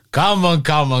Come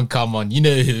on. You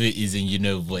know who it is and you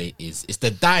know what it is. It's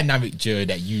the dynamic duo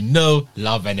that you know,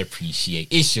 love and appreciate.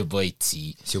 It's your boy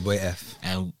T. It's your boy F.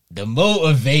 And the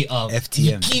motivator. FTM.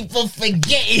 You keep on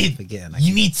forgetting.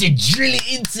 You need to drill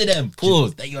it into them.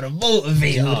 Pause. That you're the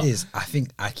motivator. You know what it is? I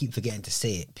think I keep forgetting to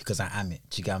say it because I am it.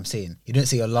 Do you get what I'm saying? You don't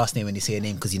say your last name when you say a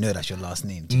name because you know that's your last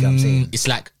name. Do you get what I'm saying? It's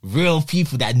like real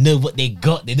people that know what they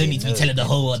got. They don't need to be telling the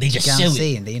whole world. They just show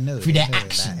it. They know. Through their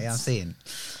actions. Like, I'm saying.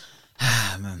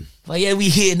 Man. But yeah, we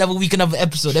here. Another week, another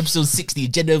episode. Episode 60,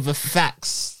 Agenda Over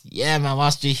Facts. Yeah, man,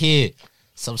 whilst you're here,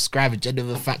 subscribe, Agenda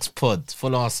Over Facts Pod.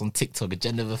 Follow us on TikTok,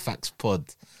 Agenda Over Facts Pod.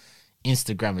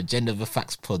 Instagram, Agenda Over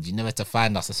Facts Pod. You know where to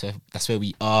find us. That's where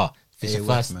we are. If it's your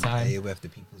first time. AOF, the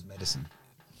people's medicine.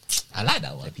 I like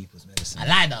that one. The people's medicine. I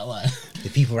like that one. The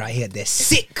people right here, they're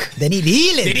sick. They need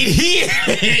healing.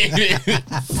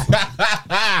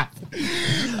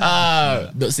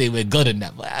 Not saying we're good in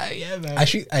that, but yeah, man. I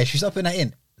should stop putting that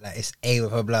in. Like, it's A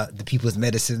with her blood, the people's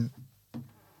medicine.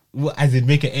 What, as in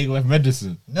make an AOF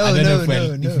medicine? No, I don't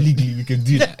know no. if legally we can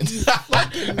do that.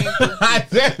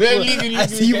 I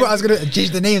see you, I was going to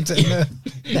change the name to...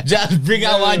 Just bring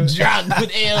out one drunk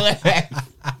with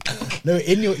AOF. No,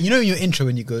 in your intro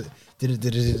when you go, you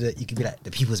could be like,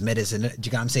 the people's medicine. Do you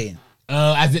get what I'm saying?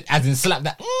 As in slap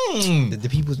that. The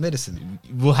people's medicine.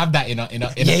 We'll have that in our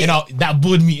that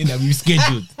board meeting that we've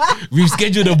scheduled. We've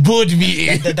scheduled a board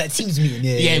meeting. that team's meeting.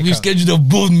 Yeah, we've scheduled a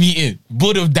board meeting.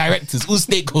 Board of directors, all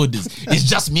stakeholders. It's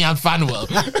just me and Fanwell.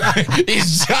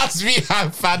 It's just me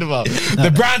and Fanwell.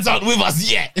 The brands aren't with us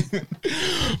yet.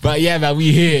 But yeah, man,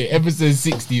 we here. Episode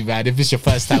 60, man. If it's your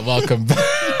first time, welcome back.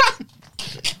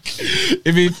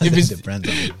 If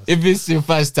it's your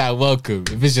first time, welcome.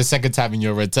 If it's your second time and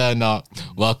you're a returner,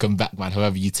 welcome back, man.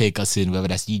 However you take us in, whether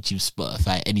that's YouTube,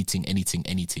 Spotify,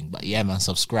 anything. But yeah, man,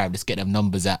 subscribe. Let's get them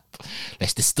numbers up.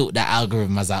 Let's distort that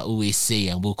algorithm, as I always say,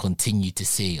 and we'll continue to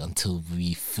say until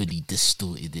we fully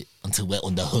distorted it, until we're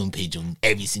on the homepage on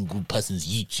every single person's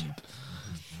YouTube.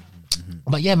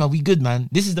 But yeah, man, we good, man.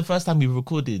 This is the first time we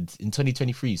recorded in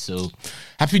 2023, so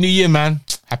Happy New Year, man.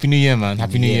 Happy New Year, man.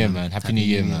 Happy New Year, man. Happy New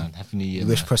Year, man. Happy New Year. We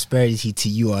wish prosperity to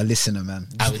you, our listener, man.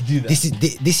 I would do that.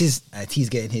 This is T's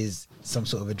getting some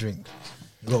sort of a drink.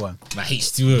 Go on. My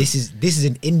H2O. This is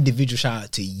an individual shout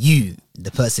out to you,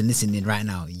 the person listening right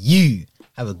now. You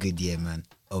have a good year, man.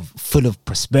 Full of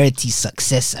prosperity,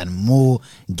 success, and more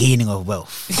gaining of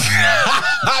wealth.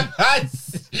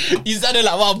 You sounded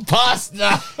like one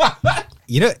pastor.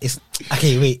 You know, it's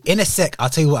okay. Wait, in a sec, I'll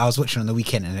tell you what I was watching on the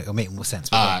weekend, and it'll make more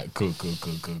sense. Alright, cool.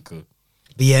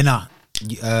 But yeah,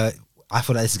 I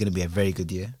feel like this is gonna be a very good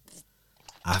year.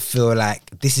 I feel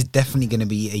like this is definitely gonna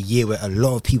be a year where a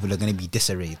lot of people are gonna be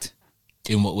disarrayed.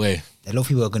 In what way? A lot of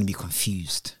people are gonna be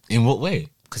confused. In what way?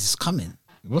 Because it's coming.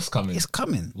 What's coming? It's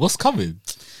coming. What's coming?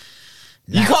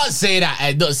 You can't say that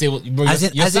and not say what, bro.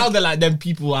 You're sounding like them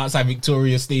people outside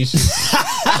Victoria Station.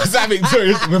 Outside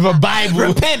Victoria with a Bible.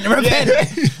 Repent.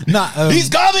 Yeah. He's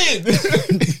coming.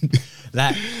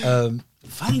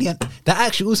 Finally, that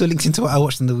actually also links into what I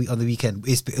watched on the weekend.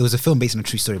 It was a film based on a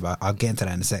true story, but I'll get into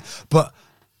that in a sec. But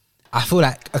I feel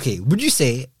like, okay, would you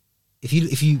say if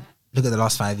you look at the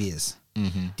last 5 years,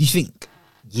 do you think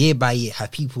year by year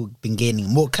have people been gaining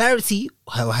more clarity,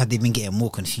 or have they been getting more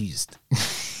confused?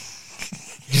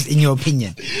 Just in your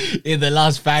opinion. In the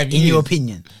last 5 years. In your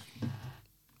opinion.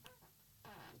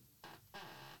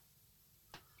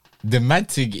 The mad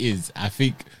thing is, I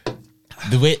think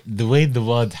the way the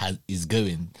world is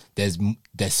going, there's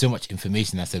so much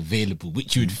information that's available,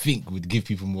 which you would think would give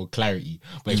people more clarity,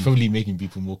 but it's probably making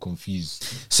people more confused.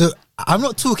 So I'm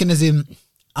not talking as in,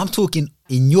 I'm talking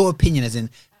in your opinion as in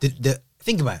the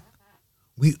think about it.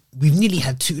 We've nearly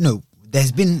had two. No,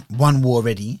 there's been one war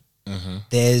already.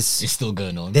 It's still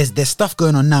going on. There's stuff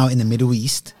going on now in the Middle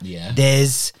East. Yeah.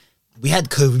 We had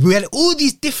COVID. We had all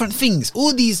these different things.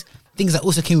 All these things that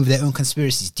also came with their own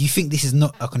conspiracies. Do you think this is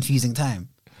not a confusing time?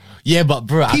 Yeah, but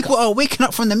bro, people are waking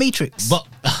up from the Matrix. But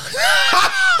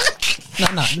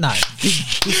no.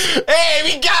 Hey,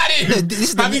 we got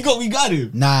it. We got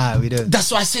it. Nah, we don't. That's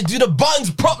why I said do the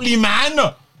buttons properly,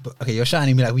 man. But, okay, you're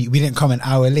shouting at me like we didn't come an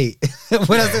hour late. when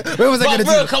was I gonna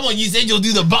do? Come on, you said you'll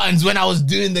do the buttons when I was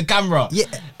doing the camera. Yeah,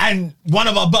 and one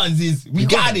of our buttons is we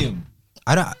got him.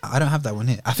 I don't have that one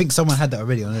here. I think someone had that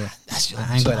already on there. That's your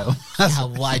I ain't got that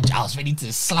one. I was ready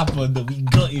to slap on the we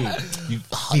got him.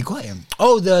 We got him.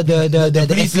 Oh, the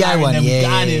FBI one. Yeah,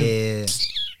 got him.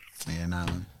 Yeah, nah,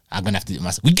 man. I'm gonna have to do it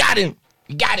myself. We got him.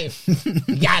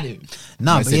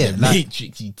 Nah, but yeah, like,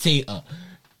 Matrix, you tater.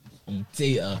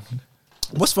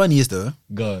 What's funny is though,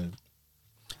 go on.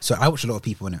 So I watch a lot of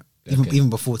people in it. even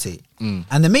before Tate.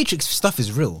 And the Matrix stuff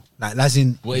is real. Like, as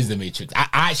in, What is the Matrix? I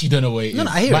actually don't know what it is. No,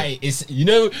 I hear but it. It's you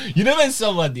know when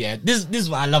someone this is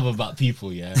what I love about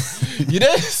people, yeah.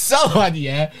 Someone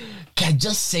can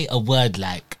just say a word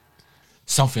like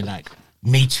something like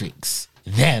Matrix,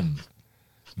 them,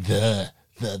 the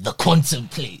quantum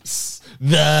place,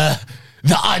 the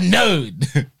unknown,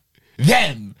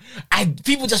 them, and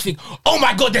people just think, oh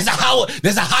my god, there's a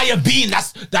higher being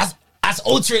that's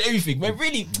altering everything. But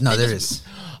really, no, there is.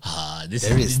 This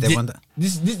There is. They want that.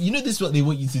 This this is what they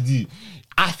want you to do.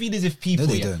 I feel as if people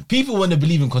No, they don't. people want to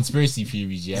believe in conspiracy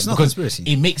theories, It's not because conspiracy.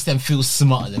 it makes them feel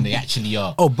smarter than they actually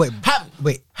are. Oh, but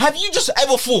wait. Have you just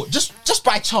ever thought, just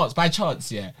by chance,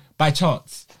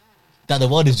 that the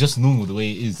world is just normal the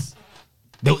way it is?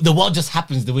 The world just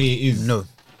happens the way it is. No.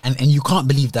 And you can't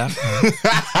believe that.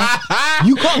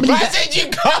 You can't believe I that. said you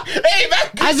can't. Hey man,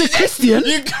 As a Christian,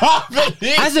 you can't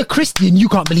believe. As a Christian, you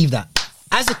can't believe that.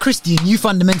 As a Christian, you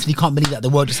fundamentally can't believe that the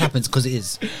world just happens because it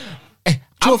is.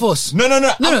 True or false? No. No.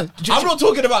 I'm not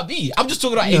talking about me. I'm just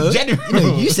talking about in general.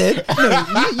 No, you said. You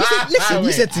said. Listen,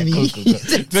 you said to me. You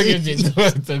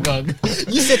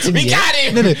said to me. We got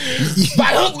him. No.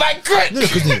 By hook, by crook. No,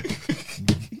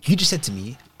 because you just said to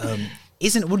me.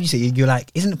 Isn't what do you say? You're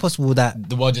like, isn't it possible that?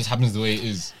 The world just happens the way it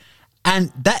is.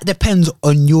 And that depends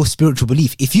on your spiritual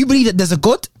belief. If you believe that there's a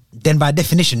God, then by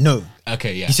definition, no.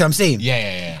 Okay, yeah. You see what I'm saying?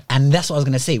 Yeah. And that's what I was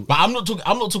gonna say. But I'm not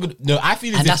talking. No, I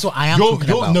feel. And that's what I am talking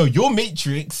about. No, your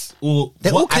Matrix or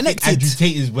They're all connected. I think Andrew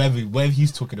Tate is wherever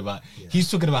he's talking about. Yeah.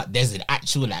 He's talking about there's an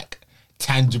actual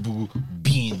tangible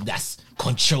being that's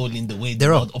controlling the way the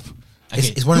world operates.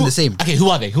 Okay. It's one and the same. Okay, who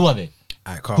are they?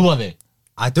 Alright, calm. Who are they?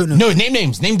 I don't know. No, name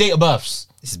names. Name date of births.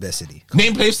 This is best city.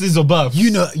 Name places of birth.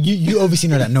 You know, you obviously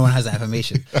know that no one has that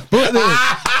information.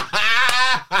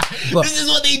 But this is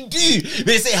what they do.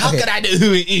 They say, "How can I know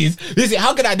who it is?" They say,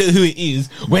 "How can I know who it is?"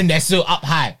 When they're so up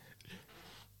high.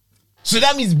 So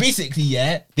that means basically,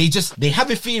 they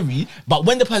have a theory, but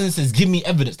when the person says, "Give me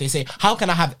evidence," they say, "How can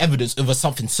I have evidence over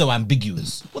something so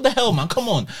ambiguous?" What the hell, man? Come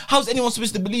on. How's anyone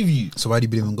supposed to believe you? So why do you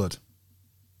believe in God?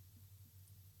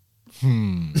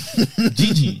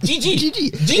 GG.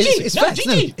 It's facts. GG.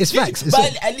 No, it's facts. It's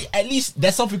But at least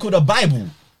there's something called a Bible.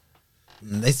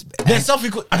 There's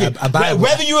something called a Bible,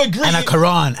 whether you agree, and a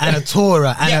Quran, and a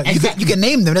Torah, and exactly. you can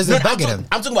name them. There's a bag of them.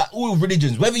 I'm talking about all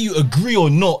religions. Whether you agree or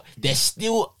not, there's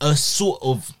still a sort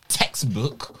of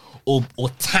textbook or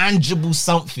tangible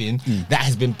something that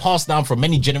has been passed down from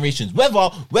many generations.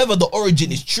 Whether the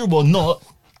origin is true or not,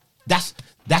 that's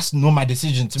not my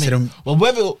decision to make. But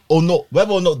whether or not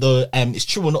the it's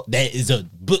true or not, there is a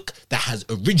book that has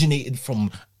originated from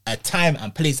a time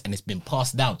and place and it's been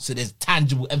passed down. So there's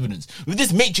tangible evidence. With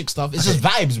this Matrix stuff, it's just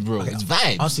vibes, bro. It's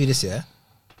vibes. I'll see this, yeah.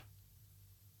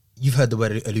 You've heard the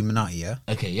word Illuminati, yeah?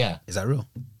 Okay, yeah. Is that real?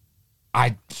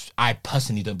 I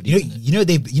personally don't believe in it. You know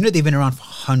they've been around for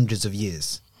hundreds of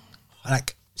years,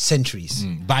 like centuries.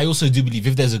 But I also do believe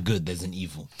if there's a good, there's an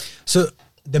evil. So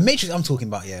the Matrix I'm talking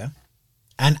about, yeah.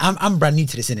 And I'm brand new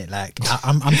to this, innit? Like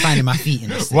I'm finding my feet in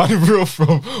this thing. One rule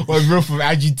from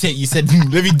Andrew Tate, you said,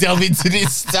 let me delve into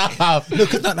this stuff. No,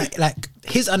 because like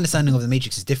his understanding of the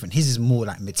Matrix is different. His is more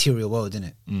like material world,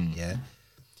 innit? Yeah.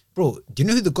 Bro, do you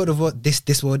know who the god of what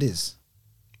this world is?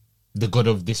 The god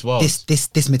of this world?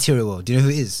 This material world. Do you know who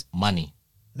it is? Money.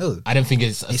 No. I don't think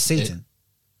it's Satan.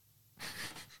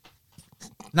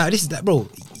 No, this is like, bro,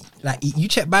 like you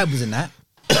check Bibles and that.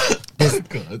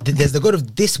 There's the god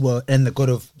of this world and the god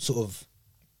of sort of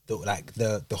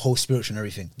the whole spiritual and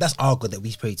everything. That's our god that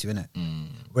we pray to, innit?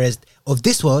 Whereas of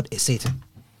this world, it's Satan.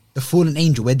 The fallen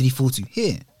angel, where did he fall to?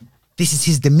 Here. This is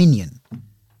his dominion.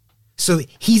 So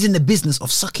he's in the business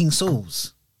of sucking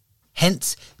souls.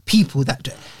 Hence, people that...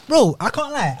 Bro, I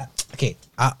can't lie. Okay,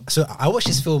 so I watched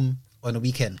this film on the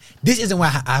weekend. This isn't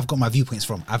where I've got my viewpoints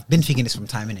from. I've been thinking this from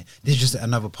time, innit? This is just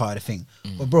another part of the thing.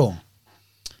 But bro,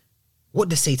 what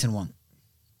does Satan want?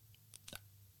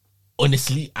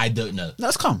 Honestly, I don't know. No,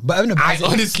 it's calm. But I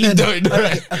honestly don't know.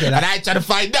 Okay, and I try to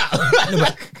find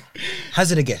out.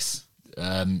 Hazard a guess.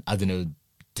 I don't know.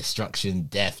 Destruction,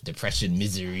 death, depression,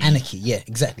 misery. Anarchy, yeah,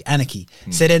 exactly. Anarchy.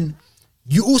 So then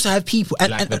you also have people...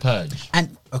 Like the Purge.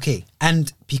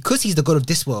 And because he's the god of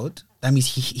this world, that means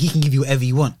he can give you whatever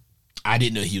you want. I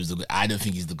didn't know he was the god. I don't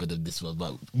think he's the god of this world,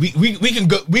 but we can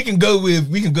go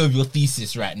with your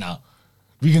thesis right now.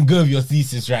 We can go with your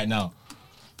thesis right now.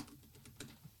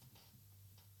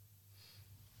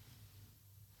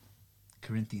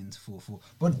 Corinthians 4:4.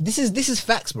 But this is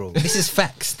facts, bro. This is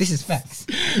facts. This is facts.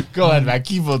 Go on, man.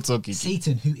 Keep on talking.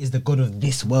 Satan, who is the god of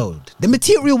this world, the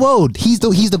material world. He's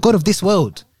the god of this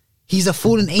world. He's a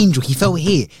fallen angel. He fell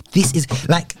here. This is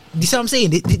like, you see what I'm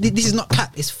saying? This is not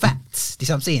cap. It's facts. You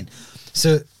see what I'm saying?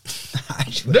 So,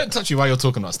 Don't touch you while you're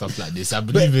talking about stuff like this. I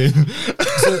believe in.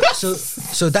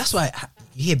 so that's why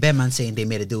you hear Bear Man saying they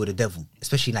made a deal with the devil,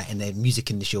 especially like in the music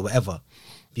industry or whatever,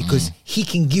 because he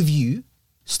can give you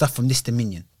stuff from this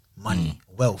dominion, money,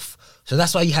 wealth. So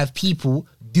that's why you have people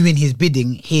doing his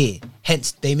bidding here.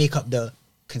 Hence, they make up the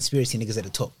conspiracy niggas at the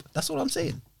top. That's what I'm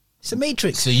saying. It's a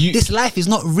matrix. So this life is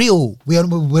not real. We're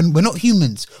not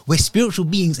humans. We're spiritual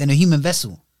beings in a human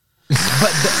vessel.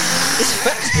 But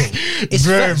it's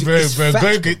facts, bro. It's facts.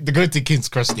 It's facts. Go to King's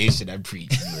Cross Station and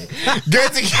preach, bro. Go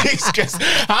to King's Cross.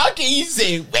 How can you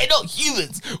say we're not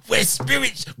humans? We're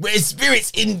spirits. We're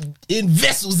spirits in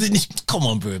vessels. Come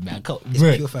on, bro, man. Come on,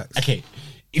 bro. Pure facts. Okay,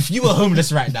 if you were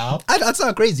homeless right now, I'd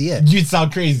sound crazy, yeah. You'd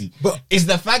sound crazy. But it's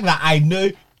the fact that I know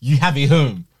you have a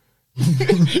home.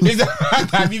 It's the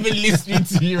fact that I'm even listening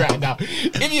to you right now.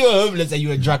 If you were homeless and you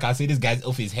were drunk, I'd say this guy's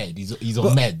off his head. He's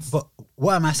on meds. But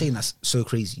what am I saying that's so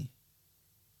crazy?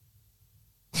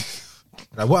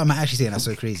 Like, what am I actually saying that's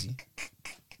so crazy?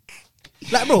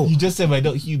 Like, bro, You just said we're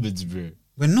not humans, bro.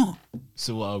 we're not.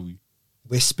 So what are we?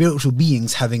 We're spiritual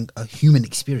beings having a human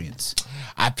experience.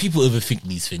 People overthink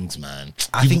these things, man.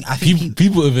 I think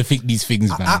people overthink these things,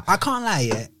 man. I can't lie,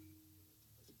 yeah.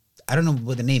 I don't know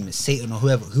what the name is, Satan or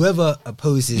whoever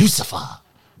opposes Lucifer.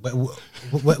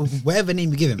 Whatever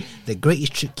name you give him, the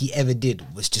greatest trick he ever did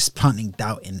was just planting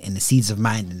doubt in the seeds of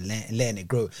mind and letting it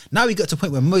grow. Now we got to a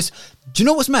point where do you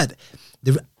know what's mad?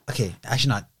 Okay, actually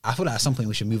not. I feel like at some point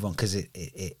we should move on because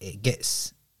it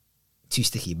gets too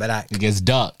sticky. But like, It gets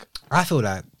dark. I feel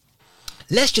like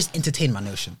let's just entertain my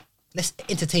notion. Let's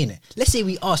entertain it. Let's say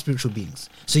we are spiritual beings.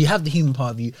 So you have the human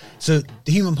part of you. So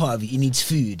the human part of you, it needs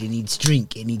food, it needs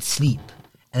drink, it needs sleep.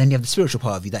 And then you have the spiritual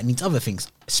part of you that needs other things.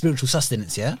 Spiritual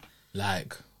sustenance, yeah?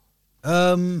 Like,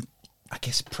 I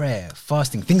guess prayer,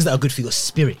 fasting, things that are good for your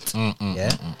spirit.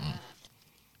 Yeah?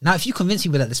 Now, if you convince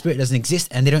people that the spirit doesn't exist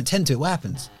and they don't tend to it, what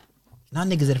happens? Now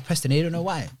niggas are depressed and they don't know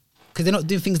why. Because they're not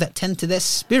doing things that tend to their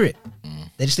spirit.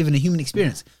 They're just living a human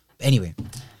experience. But anyway,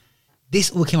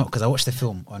 this all came up because I watched a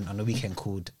film on the weekend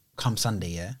called Come Sunday,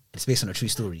 yeah? It's based on a true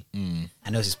story. And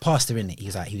there was this pastor in it. He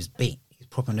was bait. He was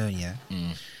proper known, yeah?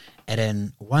 And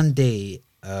then one day,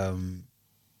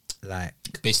 like...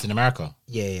 Based in America?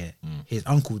 Yeah. His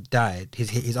uncle died.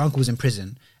 His uncle was in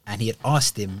prison and he had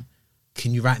asked him,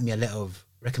 can you write me a letter of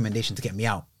recommendation to get me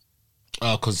out?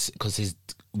 Oh, because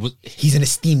he's an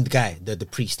esteemed guy, the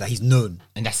priest, like he's known.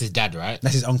 And that's his dad, right?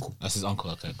 That's his uncle. That's his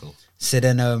uncle, okay, cool. So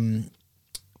then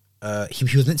he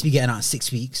was meant to be getting out in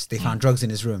 6 weeks. They found drugs in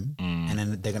his room and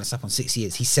then they're going to stop on 6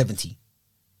 years. He's 70.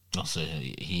 Oh, so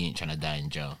he ain't trying to die in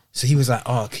jail. So he was like,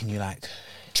 oh, can you like...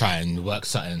 Try and work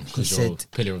something because you're a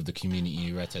pillar of the community,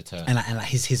 and like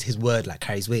his word like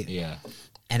carries weight. Yeah.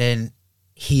 And then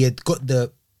he had got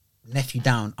the nephew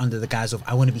down under the guise of,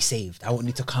 I want to be saved. I want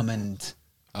you to come and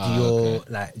do your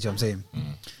like, do you know what I'm saying?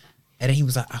 And then he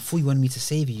was like, I thought you wanted me to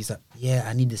save you. He's like, yeah,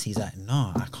 I need this. He's like,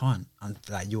 no, I can't. And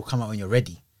like, you'll come out when you're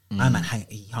ready. My man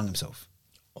he hung himself.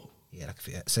 Yeah,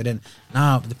 like, so then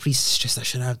now the priest is just like,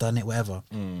 should I have done it? Whatever.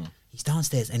 He's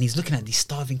downstairs and he's looking at these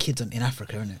starving kids in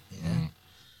Africa, isn't it? Yeah.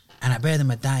 And I bet them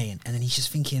are dying. And then he's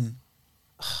just thinking,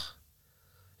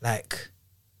 like,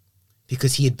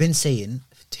 because he had been saying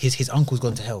his uncle's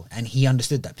gone to hell. And he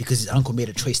understood that because his uncle made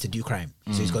a choice to do crime.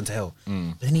 So he's gone to hell.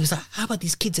 But then he was like, how about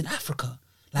these kids in Africa?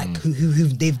 Like, who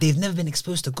they've never been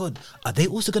exposed to God. Are they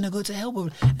also going to go to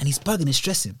hell? And he's bugging and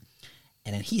stressing.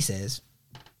 And then he says,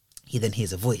 he then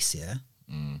hears a voice, yeah?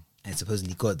 And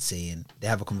supposedly God saying, they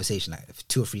have a conversation, like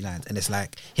 2 or 3 lines. And it's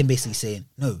like him basically saying,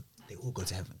 no, they all go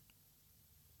to heaven.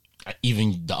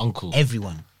 Even the uncle,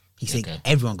 everyone. He's saying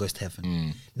everyone goes to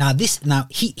heaven. Now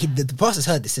the pastor's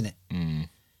heard this, innit? And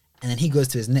then he goes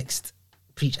to his next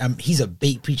preach. He's a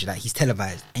bait preacher, like he's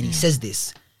televised, and he says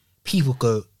this. People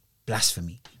go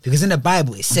blasphemy because in the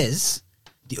Bible it says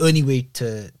the only way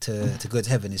to go to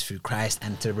heaven is through Christ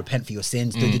and to repent for your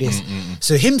sins. Don't do this.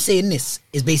 So him saying this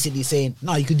is basically saying,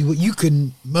 no, you can do what you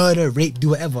can murder, rape, do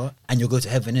whatever, and you'll go to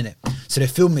heaven, innit? So the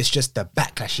film is just the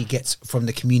backlash he gets from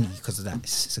the community because of that.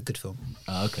 It's a good film.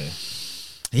 Oh, okay.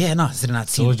 Yeah, no.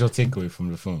 So what's your takeaway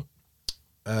from the film?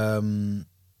 The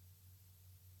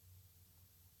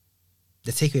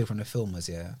takeaway from the film was,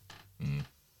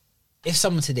 if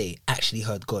someone today actually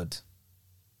heard God,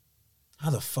 how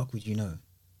the fuck would you know?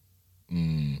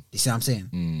 You see what I'm saying?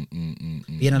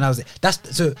 Yeah, no, that was it.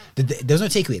 There's no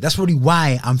takeaway. That's probably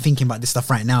why I'm thinking about this stuff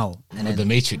right now. And then, the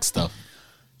Matrix stuff.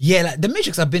 Yeah, like the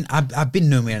Matrix. I've been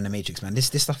nowhere in the Matrix, man. This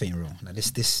stuff ain't real. Like this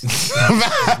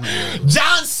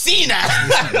John Cena.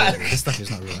 This stuff is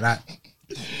not real. Like,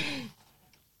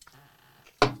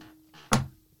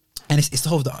 it's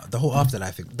the whole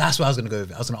afterlife thing. That's what I was gonna go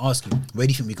with it. I was gonna ask you, where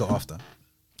do you think we go after?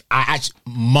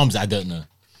 Mums, I don't know.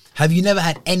 Have you never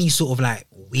had any sort of like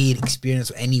weird experience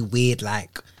or any weird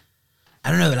like, I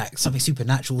don't know, like something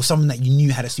supernatural or someone that you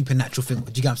knew had a supernatural thing?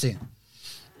 Do you get what I'm saying?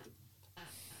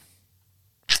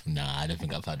 Nah, I don't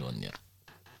think I've had one yet.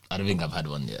 I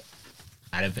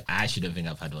actually don't think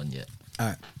I've had one yet. All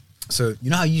right. So you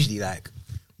know how usually like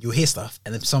you'll hear stuff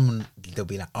and then someone they'll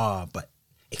be like, but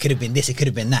it could have been this, it could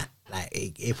have been that. Like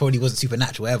it probably wasn't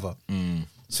supernatural ever.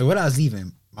 So when I was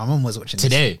leaving, my mum was watching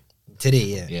Today,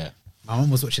 yeah. yeah. My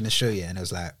mum was watching the show, yeah, and it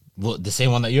was like, What, the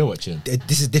same one that you're watching?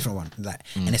 this is a different one, like,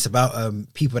 and it's about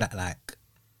people that like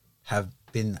have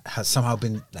somehow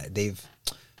been like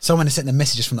someone has sent them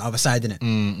messages from the other side, innit? So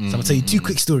I'm gonna tell you two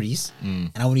quick stories,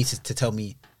 and I want you to tell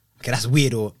me, okay, that's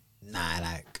weird or nah,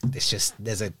 like it's just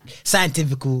there's a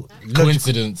scientific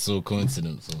Coincidence. So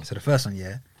the first one,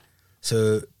 yeah.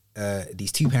 So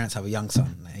these two parents have a young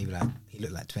son, like he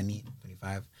looked like 20,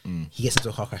 25. He gets into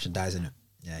a car crash and dies in it.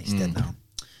 Yeah, he's dead now.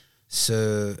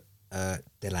 So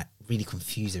they're like really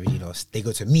confused, they're really lost. They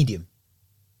go to a medium.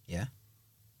 Yeah.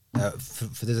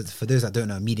 For those that don't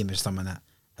know, a medium is someone that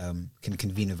can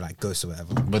convene with like ghosts or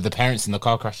whatever. But the parents in the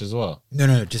car crash as well?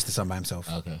 No, just the son by himself.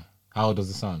 Okay. How old was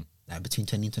the son? Like between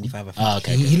 20 and 25, I think.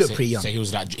 Okay. He looked pretty young. So he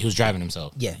was driving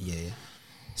himself. Yeah.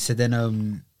 So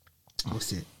then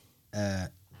what's it?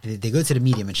 They go to the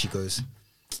medium and she goes,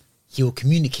 he'll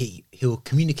communicate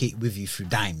with you through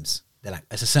dimes. They're like,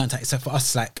 it's a certain type. So for us,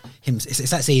 it's like him.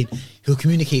 It's like saying he'll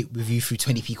communicate with you through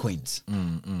 20p coins.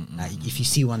 Like if you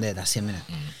see one there, that's him, innit?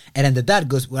 And then the dad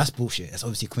goes, well, that's bullshit. That's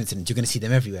obviously a coincidence. You're gonna see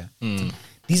them everywhere.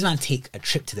 These men take a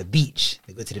trip to the beach.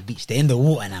 They go to the beach. They're in the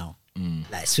water now,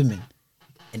 like swimming.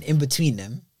 And in between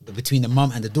them, between the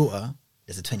mum and the daughter,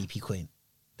 there's a 20p coin.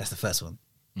 That's the first one.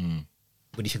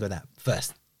 What do you think of that?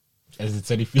 First, Is it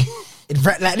 20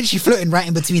 like literally floating right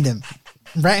in between them,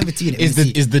 right in between it. Is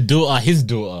the daughter his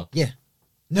daughter? Yeah.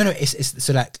 No, it's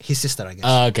so like his sister, I guess.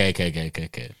 Okay.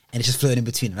 And it's just floating in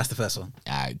between them. That's the first one.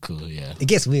 Alright, cool, yeah. It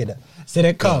gets weirder. So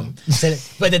they come.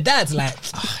 But the dad's like,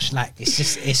 it's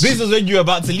This is when you're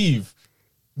about to leave.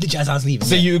 literally as I was leaving.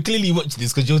 So yeah. you clearly watched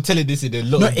this because you're telling this in a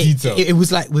lot of detail. It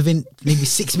was like within maybe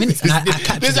 6 minutes. And I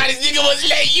captured this it. why this nigga was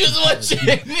late. You was watching.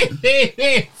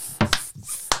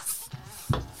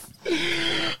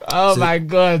 Oh my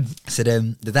god. So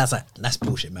then the dad's like, that's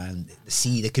bullshit, man. The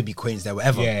sea, there could be coins there,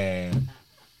 whatever. Yeah.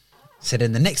 So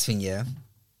then the next thing, yeah,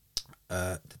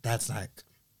 the dad's like,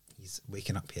 he's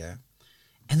waking up here,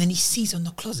 and then he sees on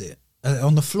the closet,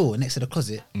 on the floor next to the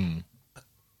closet,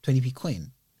 20p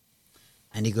coin,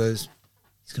 and he goes,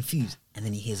 he's confused, and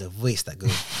then he hears a voice that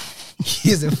goes,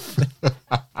 Hey,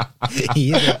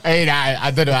 nah,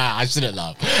 I don't know. I shouldn't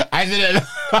laugh.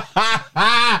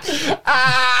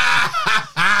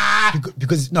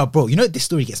 because no, bro, you know this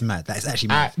story gets mad. That is actually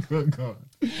mad. Go.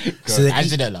 So then I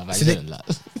shouldn't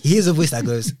laugh. He hears a voice that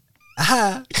goes,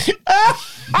 aha.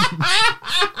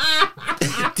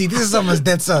 Dude, this is someone's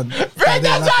dead son. That's why I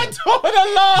don't want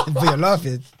to laugh. But you're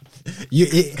laughing.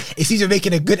 It seems you're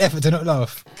making a good effort to not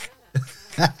laugh.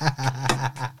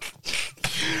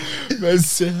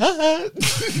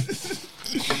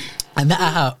 And that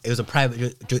aha, it was a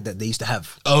private joke that they used to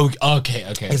have. Oh, okay.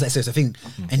 It's like, so it's a thing.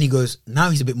 And he goes, now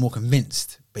he's a bit more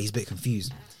convinced, but he's a bit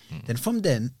confused. Then from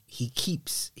then, he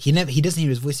doesn't hear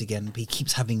his voice again, but he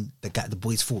keeps having the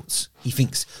boy's thoughts. He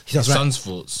thinks, His son's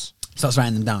thoughts. He starts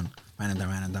writing them down. But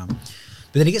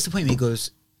then he gets to the point where he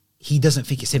goes, he doesn't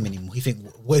think it's him anymore. He thinks,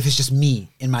 what if it's just me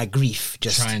in my grief?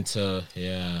 Just Trying to,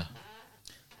 yeah.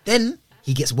 Then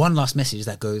he gets one last message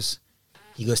that goes,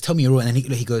 tell me you're wrong. And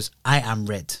then he goes, I am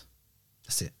red.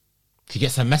 That's it. He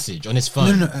gets a message on his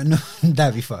phone. No,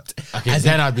 that'd be fucked. Okay,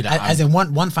 then I'd be like, as in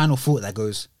one final thought that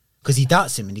goes, because he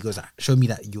doubts him and he goes, show me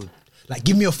that you're, like,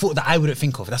 give me a thought that I wouldn't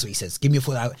think of. That's what he says. Give me a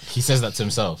thought that he says that to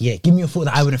himself. Yeah, give me a thought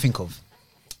that I wouldn't think of.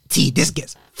 This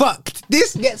gets fucked.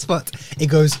 He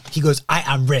goes, I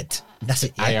am red. That's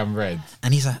it. Yeah? I am red.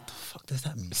 And he's like, what the fuck does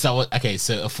that mean? So what? Okay,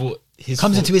 so a thought.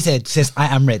 Comes into his head, says,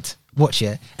 I am red. Watch,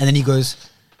 yeah. And then he goes,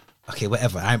 okay,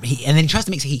 whatever. And then he tries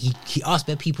to make he asks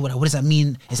bare people, like, what does that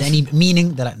mean? Is there any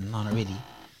meaning? They're like, no, not really.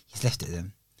 He's left it to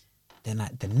them. Then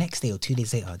like the next day or 2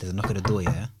 days later, there's a knock at the door,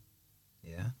 yeah?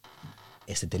 Yeah.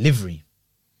 It's a delivery.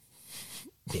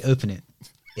 They open it.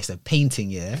 It's a painting,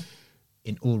 yeah?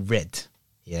 In all red.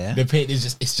 Yeah. The paint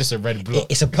is just a red block.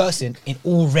 It's a person in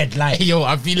all red light. Yo,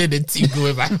 I'm feeling the tingle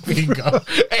with my finger.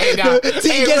 Hey, now,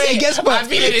 guess what? I'm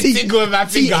feeling the tingle with my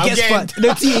finger. Guess what? No,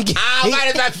 why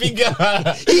is my finger?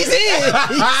 He's here.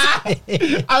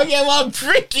 I'm getting one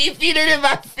pricky feeling in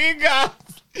my finger.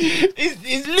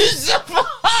 It's Lucifer.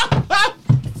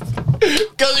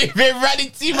 Because we've been running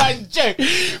too much joke.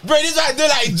 Bro, this is why I don't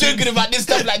like joking about this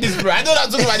stuff like this, bro. I don't like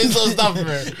talking about this sort of stuff,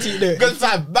 bro. Because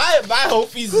my whole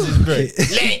thesis is, bro,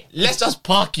 let's just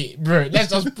park it, bro. Let's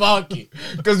just park it.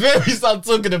 Because when we start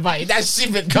talking about it, that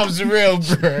shit becomes real,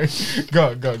 bro.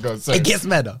 Go. Sorry. It gets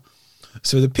madder.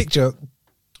 So the picture,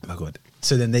 oh my God.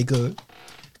 So then they go,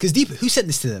 because Deepa, who sent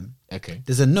this to them? Okay.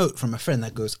 There's a note from a friend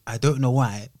that goes, I don't know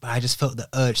why, but I just felt the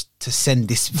urge to send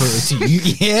this photo to you.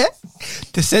 Yeah?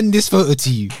 To send this photo to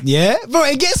you. Yeah? Bro,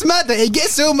 it gets madder. It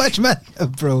gets so much madder,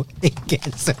 bro. It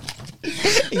gets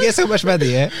so much madder,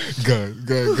 yeah? Go.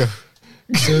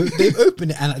 So they've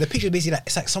opened it and like, the picture basically like,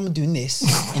 it's like someone doing this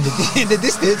in the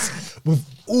distance with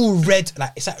all red,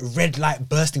 like it's like red light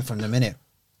bursting from them, innit?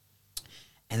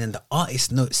 And then the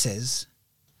artist note says,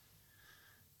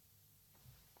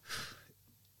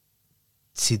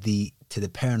 to the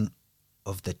parent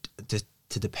of the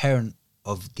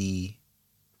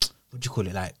what do you call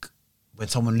it, like when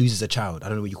someone loses a child, I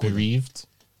don't know what you call it. Bereaved?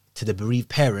 To the bereaved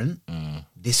parent,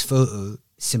 this photo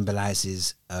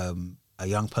symbolizes a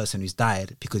young person who's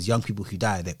died, because young people who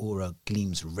die, their aura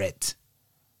gleams red.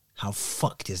 How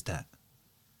fucked is that?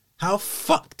 How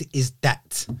fucked is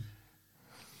that?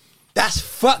 That's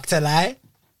fucked, a lie.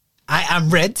 I am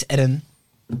red, and then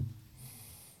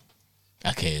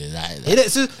okay,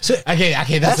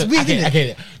 okay, that's weird, isn't it?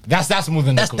 okay. That's more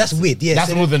than that's weird. Yeah,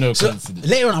 that's more than a coincidence.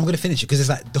 Later on, I'm gonna finish it because it's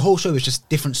like the whole show is just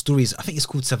different stories. I think it's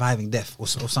called Surviving Death or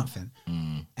something,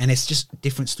 and it's just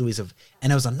different stories of. And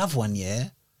there was another one, yeah.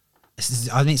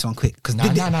 I'll make this one quick because no.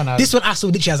 This one I saw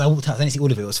literally as I walked out. I didn't see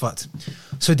all of it. It was fucked.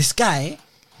 So this guy,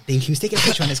 he was taking a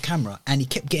picture on his camera, and he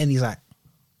kept getting these like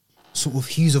sort of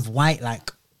hues of white,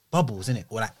 like bubbles in it,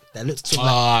 or like that looks sort of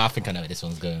like. I think I know where this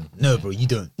one's going. No, bro, you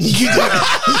don't. You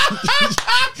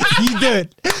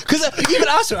don't. Because even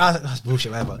after, I was like, that's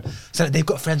bullshit, whatever. So like, they've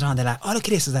got friends around, they're like, oh, look at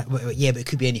this. It's like, wait, yeah, but it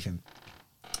could be anything.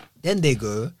 Then they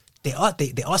go, they ask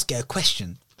it a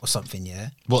question or something, yeah?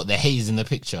 What, the haze in the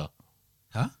picture?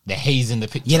 Huh? The haze in the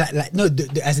picture? Yeah, like no,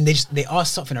 as in they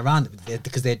ask something around it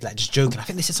because they're like just joking. I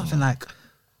think they said something like,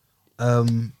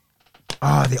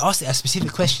 they asked it a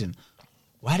specific question.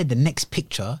 Why did the next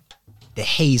picture, the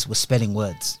haze was spelling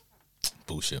words?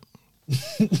 Bullshit.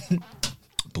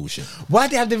 Bullshit. Why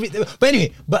they have the? But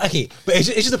anyway, but it's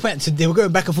just the point. So they were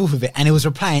going back and forth with it, and it was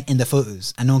replying in the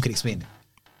photos, and no one could explain it.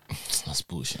 That's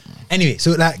bullshit, man. Anyway,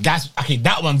 so like that's okay.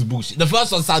 That one's bullshit. The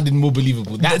first one sounded more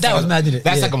believable. That was mad, didn't it?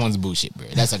 That Yeah. second one's bullshit, bro.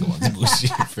 That second one's bullshit,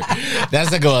 bro. That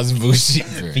second one's bullshit,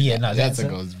 bro. But yeah, no, that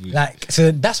second one's bullshit. Like,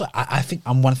 so that's what I think.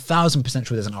 I'm 1000%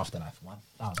 sure there's an afterlife.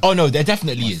 1000. Oh no, there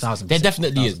definitely is. 1000%, There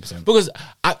definitely is 1000%. because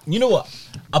you know what?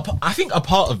 I think a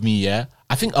part of me, yeah.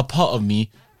 I think a part of me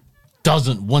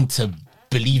doesn't want to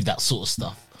believe that sort of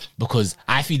stuff because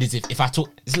I feel as if I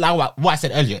talk, it's like what I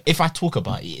said earlier. If I talk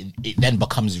about it, it then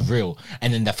becomes real,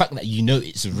 and then the fact that you know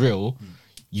it's real,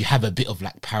 you have a bit of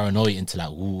like paranoia into like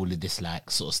all of this like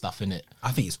sort of stuff in it.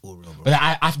 I think it's all real, bro. But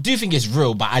I do think it's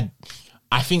real, but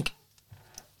I think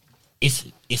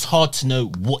it's hard to know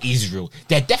what is real.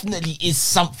 There definitely is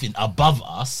something above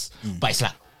us, but it's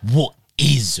like, what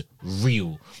is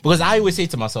real? Because I always say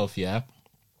to myself, yeah,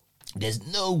 there's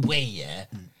no way, yeah,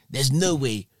 there's no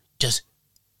way just,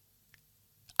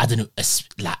 I don't know,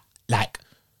 like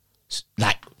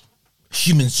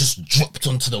humans just dropped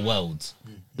onto the world.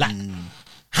 Like,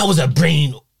 how was a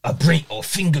brain or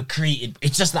finger created?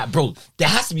 It's just like, bro, there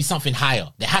has to be something higher.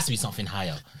 There has to be something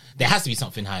higher. There has to be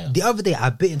something higher. The other day, I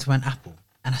bit into an apple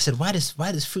and I said, "Why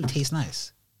does fruit taste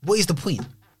nice? What is the point?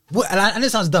 What?" And I know it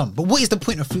sounds dumb, but what is the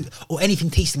point of fruit or anything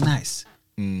tasting nice?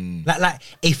 Like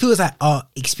it feels like our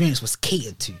experience was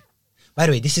catered to. By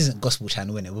the way, this isn't Gospel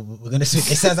Channel, innit? We're gonna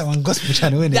switch. It sounds like one Gospel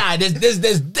Channel, innit? Nah,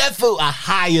 there's definitely a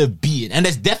higher being, and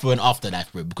there's definitely an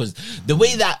afterlife, bro. Because the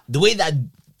way that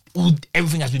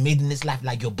everything has been made in this life,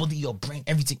 like your body, your brain,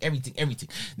 everything.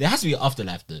 There has to be an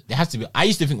afterlife, though. There has to be. I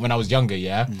used to think when I was younger,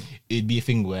 yeah, it'd be a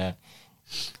thing where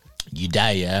you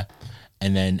die, yeah,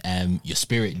 and then your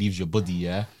spirit leaves your body,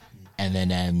 yeah, and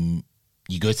then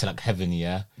you go to like heaven,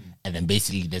 yeah, and then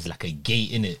basically there's like a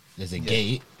gate in it. There's a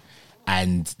gate.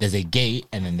 And there's a gate,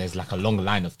 and then there's like a long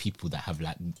line of people that have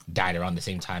like died around the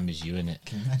same time as you, innit?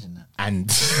 Can you imagine that?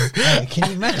 And Yeah, can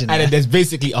you imagine that? and then there's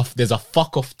basically there's a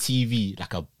fuck off TV,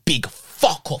 like a big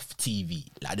fuck off TV,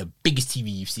 like the biggest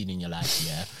TV you've seen in your life,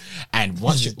 yeah. And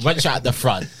once you're at the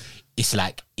front, it's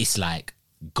like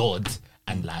God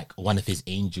and like one of his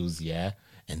angels, yeah.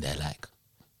 And they're like,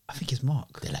 I think it's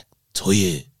Mark. they're like,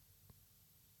 Toye,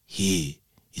 here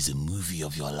is a movie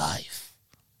of your life.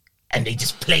 And they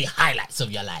just play highlights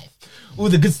of your life. All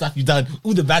the good stuff you've done,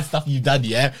 all the bad stuff you've done,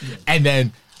 yeah? And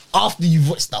then after you've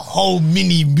watched the whole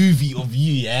mini movie of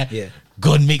you, yeah?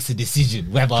 God makes a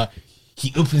decision whether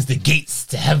he opens the gates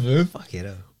to heaven Fuck it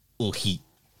up. or he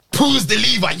pulls the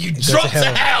lever and you drop to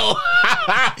hell.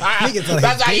 That's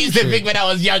what I used to think when I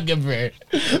was younger, bro.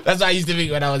 That's what I used to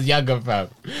think when I was younger, fam.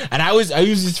 And I always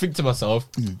just think to myself,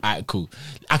 alright, cool.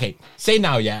 Okay, say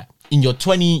now, yeah, in your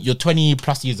 20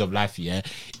 plus years of life, yeah,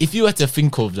 if you were to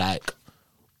think of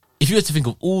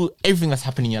everything that's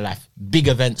happened in your life, big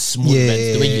events, small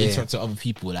events, the way you interact with other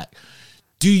people, like,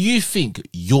 do you think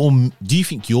your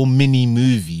mini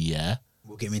movie, yeah,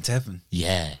 Will get me into heaven.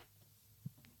 yeah,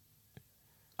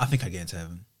 I think I get into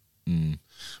heaven.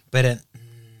 But then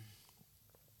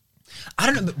I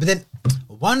don't know. But then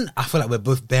one, I feel like we're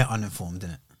both bare uninformed,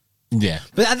 innit? yeah,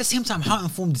 But at the same time, how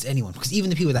informed is anyone? Because even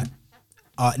the people that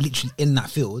are literally in that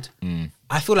field,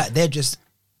 I feel like they're just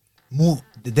more.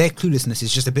 Their cluelessness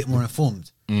is just a bit more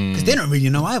informed because they don't really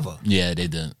know either. yeah, they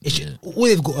don't. It's Yeah. all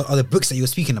they've got are the books that you're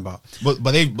speaking about.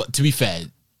 But to be fair,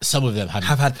 some of them have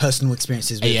Have had personal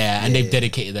experiences. With, and they've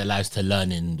dedicated their lives to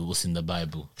learning what's in the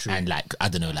Bible. True. And like, I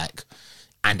don't know, like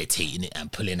annotating it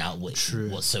and pulling out what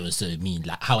so and so mean,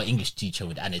 like how an English teacher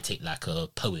would annotate like a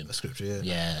poem, a scripture.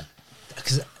 Yeah.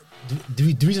 Because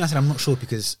the reason I said I'm not sure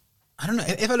because I don't know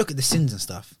if I look at the sins and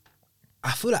stuff,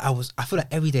 I feel like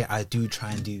every day I do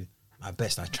try and do my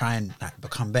best. I try and like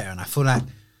become better, and I feel like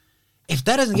if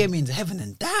that doesn't get me into heaven,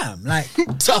 then damn, like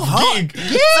Tough gig.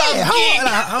 Yeah, Tough gig.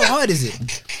 how hard is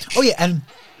it? Oh yeah, and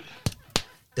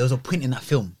there was a point in that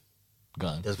film. Go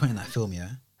on. There was a point in that film, yeah.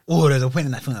 Oh, there's a point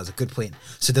in that film that was a good point.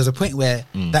 So there's a point where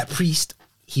that priest,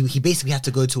 he basically had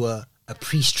to go to a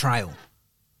priest trial.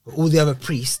 All the other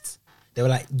priests, they were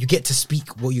like, you get to speak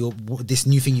what this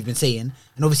new thing you've been saying,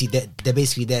 and obviously they're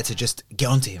basically there to just get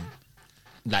onto him.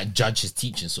 Like judge his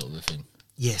teaching sort of a thing.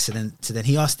 Yeah. So then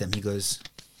he asked them. He goes,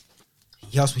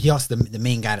 he asked the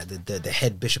main guy, the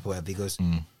head bishop or whatever. He goes,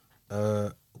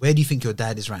 where do you think your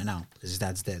dad is right now? Because his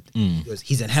dad's dead. He goes,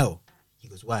 he's in hell. He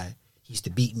goes, why? He used to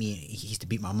beat me. He used to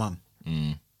beat my mum.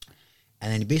 And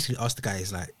then he basically asked the guy,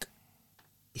 he's like,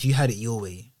 if you had it your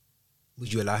way,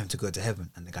 would you allow him to go to heaven?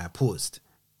 And the guy paused,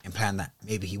 implying that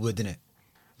maybe he would, didn't it?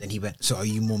 Then he went, so are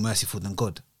you more merciful than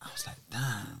God? I was like,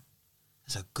 damn,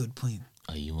 that's a good point.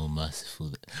 Are you more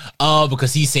merciful? Oh,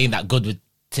 because he's saying that God would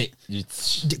take.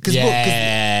 Because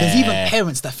there's even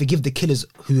parents that forgive the killers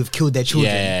who have killed their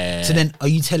children. Yeah. So then are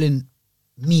you telling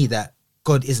me that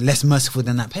God is less merciful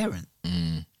than that parent?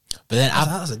 But then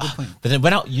That's a good point. But then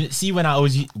when I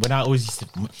always used to,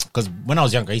 because when I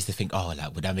was younger, I used to think, oh,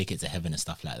 like would I make it to heaven and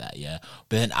stuff like that, yeah.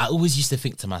 But then I always used to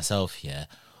think to myself, yeah,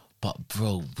 but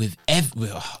bro, with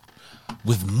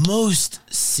most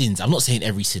sins, I'm not saying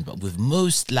every sin, but with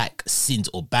most like sins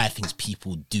or bad things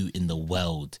people do in the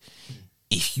world,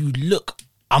 if you look,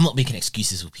 I'm not making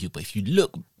excuses for people, but if you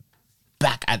look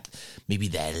back at maybe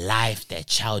their life, their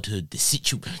childhood, the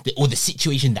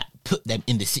situation that put them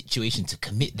in the situation to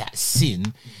commit that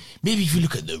sin, maybe if you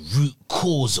look at the root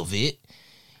cause of it,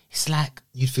 it's like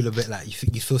You'd feel a bit like you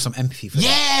feel some empathy for that.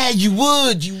 yeah, you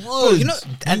would, Bro, you know,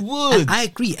 you would. and I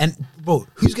agree. And bro,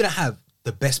 who's gonna have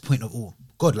the best point of all?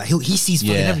 God, like he sees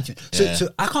fucking Yeah, everything. So yeah. so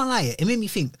I can't lie. It made me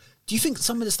think. Do you think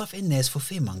some of the stuff in there is for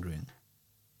fear mongering?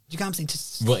 You get what I'm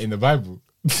saying? What in the Bible?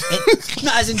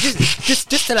 No, as in just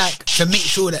to like to make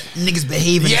sure that niggas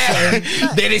behave. And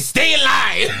Yeah, they stay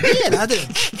alive. yeah, I do.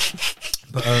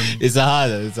 But It's a hard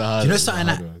one. you know something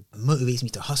that motivates me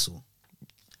to hustle,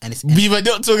 and it's We were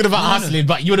not talking about hustling,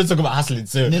 but you want to talk about hustling,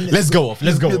 so let's go off.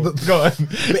 Let's go. but- Go on.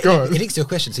 But Go it on. links to your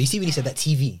question. So you see when he said that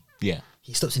TV, Yeah.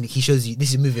 he stops and he shows you this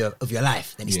is a movie of your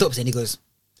life. Then he Yeah. stops and he goes,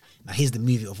 "Now here's the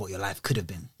movie of what your life could have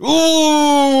been."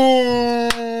 Ooh.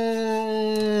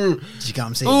 Do you get what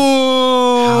I'm saying?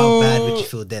 Ooh. How bad would you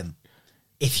feel then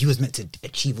if he was meant to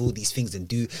achieve all these things and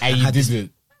do? And you had this-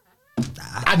 didn't.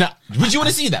 Would you want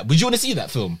to see that? Would you want to see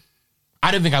that film?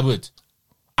 I don't think I would.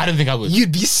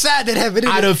 You'd be sad in heaven.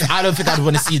 I don't think I'd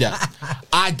want to see that.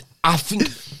 I think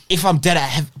if I'm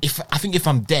dead, if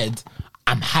I'm dead,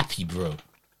 I'm happy, bro.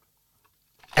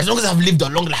 As long as I've lived a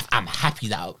long life, I'm happy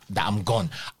that I'm gone.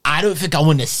 I don't think I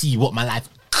want to see what my life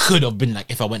could have been like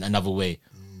if I went another way.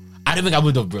 I don't think I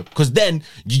would have, bro. Because then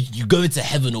you go into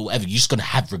heaven or whatever, you're just gonna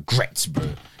have regrets, bro.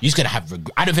 You're just gonna have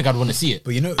regret. I don't think I'd want to see it.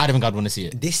 But you know, I don't think I'd want to see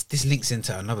it. This links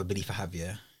into another belief I have.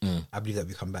 Yeah, I believe that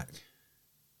we come back.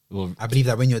 Well, I believe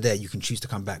that when you're there, you can choose to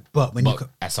come back. But when but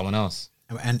as someone else.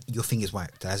 and your thing is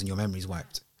wiped, as in your memory is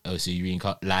wiped. Oh, so you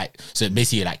reincarnate, so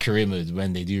basically like career mode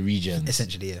when they do regions.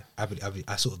 Essentially, yeah.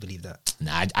 I sort of believe that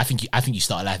Nah, I think you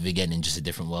start life again in just a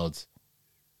different world.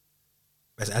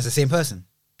 as the same person.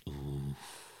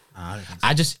 I don't think so.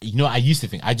 I just, you know, I used to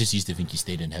think you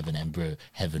stayed in heaven, and bro,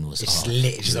 heaven was It's oh,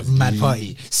 lit. It's it a was mad lit.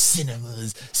 party.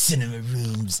 Cinemas, cinema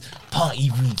rooms, party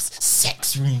rooms,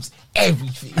 sex rooms,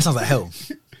 everything. That sounds like hell.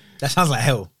 That sounds like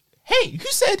hell. Hey, who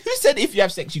said if you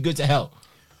have sex you go to hell?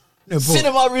 No, bro.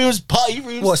 Cinema rooms, party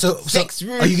rooms, What? So sex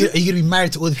rooms. Are you gonna be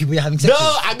married to all the people you're having sex no,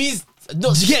 with? I mean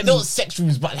not, Do you get me? not sex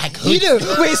rooms, but like You know,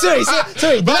 wait, sorry.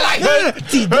 Did But I, like, no.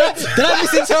 See, did I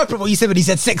misinterpret what you said when he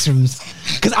said sex rooms?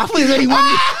 Because I thought there's only one.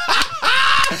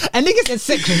 A nigga said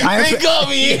sex rooms. they got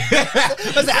me.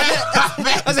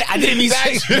 I was like, I didn't mean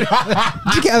sex rooms. No,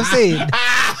 Do you get what I'm saying?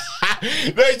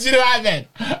 do you know what I meant?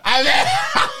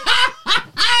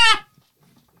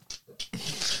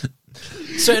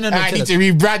 Sorry, no, I tell need us. to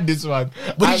rebrand this one.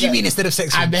 What did you mean instead of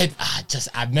sex I rooms?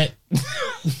 meant.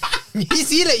 You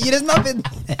see, like, there's nothing.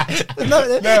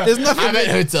 There's nothing. I meant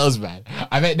hotels, man.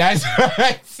 I meant nice.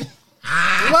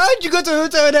 Why would you go to a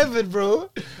hotel in heaven, bro?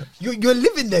 You're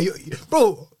living there,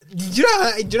 bro. Do you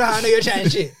know how I know you're chatting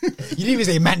shit? You didn't even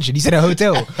say mansion. You said a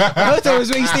hotel. A hotel is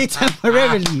where you stay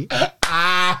temporarily.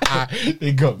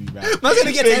 They got me, man. Man's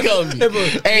gonna get They to got heaven. me. No, bro.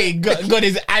 Hey, God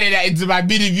is adding that into my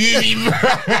mini movie,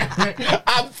 bro.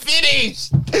 I'm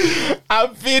finished.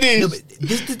 No, but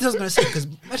this doesn't make sense because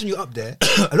imagine you're up there.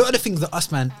 A lot of the things that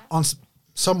us, man, on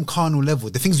some carnal level,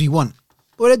 the things we want,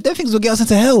 well, them things will get us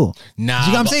into hell. Nah,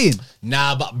 Do you get what I'm saying?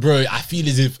 Nah, but bro, I feel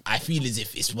as if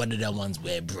it's one of them ones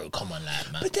where, bro, come on,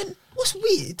 like, man. But then, what's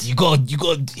weird? You got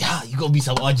to be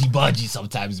some argy bargy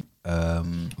sometimes.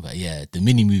 But yeah, the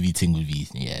mini movie thing would be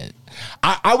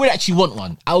I would actually want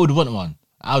one. I would want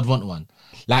one.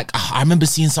 Like I remember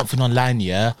seeing something online,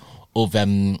 of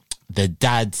the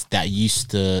dad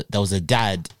there was a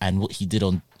dad, and what he did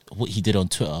on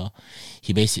Twitter,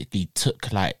 he basically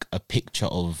took like a picture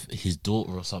of his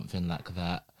daughter or something like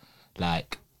that,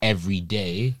 like every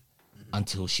day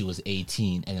until she was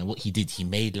 18, and then what he did, he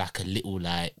made like a little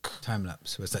like Time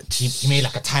lapse. Where it's like, he made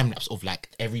like a time lapse of like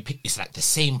every pic. It's like the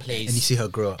same place, and you see her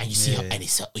grow up, and you see her, Yeah. and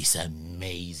it's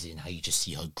amazing how you just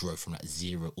see her grow from like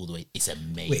 0 all the way. It's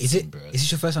amazing. Wait, is it? bro? Is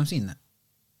this your first time seeing that?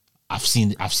 I've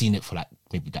seen it for like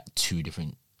maybe like 2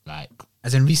 different like.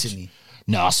 As in recently?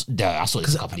 No, I saw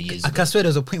this a couple of years ago. I swear there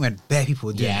was a point where bare people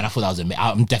were doing Yeah, it. and I thought that was amazing.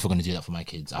 I'm definitely gonna do that for my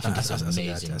kids. I think That's- it's that's a good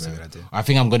amazing, idea, that's a bro. good idea. I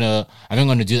think I'm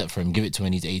gonna do that for him. Give it to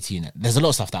when he's 18. There's a lot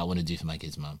of stuff that I want to do for my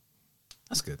kids, man.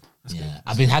 That's good. That's Yeah,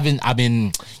 good. I've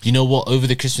been. You know what? Over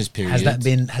the Christmas period, Has that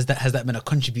been a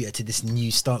contributor to this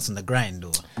new stance on the grind,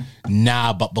 or?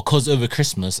 Nah, but because over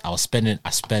Christmas I spent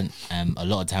a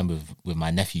lot of time with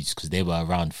my nephews because they were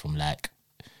around from like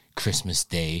Christmas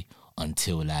Day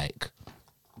until like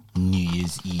New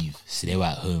Year's Eve, so they were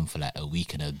at home for like a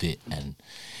week and a bit, and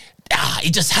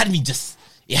it just had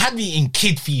me in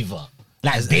kid fever,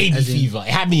 like As baby in- fever.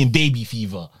 It had me in baby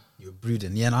fever. You're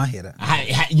brooding. Yeah, no, I hear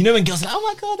that. You know when girls are like, oh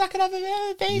my god, I can have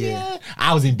a baby. Yeah.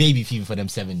 I was in baby fever for them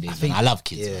 7 days. I love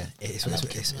kids. Yeah, man.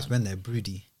 it's when they're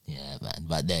broody. Yeah, man.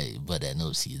 But then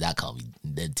obviously that can't be.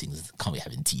 Them things can't be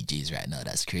having TJs right now.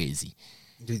 That's crazy.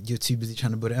 You're too busy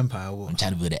trying to build an empire. Or I'm what?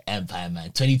 trying to build an empire, man.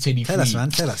 2023. Tell us, man.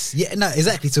 Tell us. Yeah, no,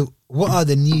 exactly. So, what are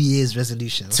the New Year's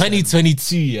resolutions?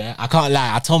 2022. Yeah, I can't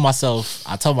lie. I told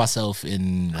myself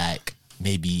in like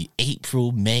maybe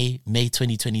May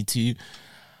 2022.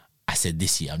 I said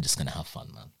this year I'm just gonna have fun,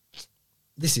 man.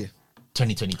 This year,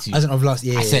 2022. as in of last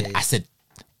year. I said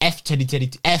F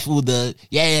 2022. F all the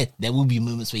there will be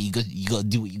moments where you gotta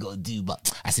do what you gotta do,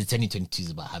 but I said 2022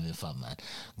 is about having fun, man.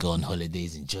 Go on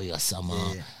holidays, enjoy your summer,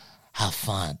 Yeah. have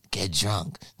fun, get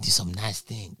drunk, do some nice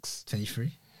things.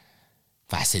 23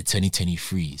 But I said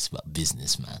 2023 is about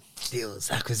business, man.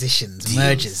 deals, acquisitions,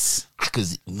 mergers.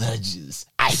 Mergers,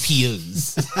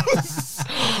 IPOs,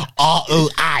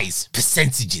 ROIs,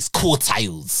 percentages,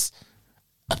 quartiles,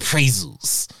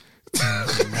 appraisals.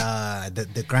 Nah,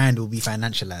 the grind will be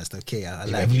financialized. Okay, I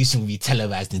The like it. revolution will be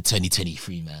televised in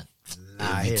 2023, man. Nah,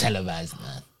 It'll I be hear it. televised,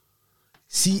 man.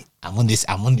 See I'm on this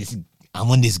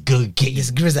go getting.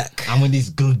 this Grizzak. I'm on this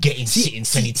go getting shit in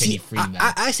 2023, man.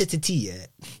 I said to T, yeah,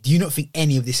 do you not think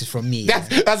any of this is from me? Yeah?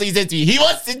 That's what he said to me. He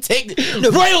wants to take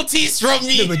royalties from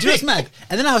me. No, but do you know what's mad?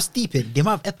 And then I was deep in the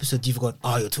amount of episodes you've gone,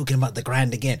 oh, you're talking about the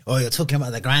grind again. Oh, you're talking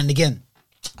about the grind again.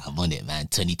 I'm on it, man.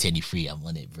 2023, I'm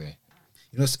on it, bro.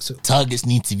 You know, so Targets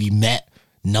need to be met.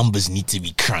 Numbers need to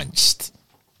be crunched.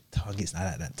 targets, I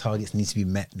like that. Targets need to be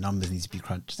met, numbers need to be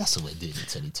crunched. That's what we're doing in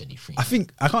 2023. I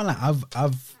think I can't lie.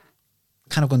 I've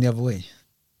kind of gone the other way.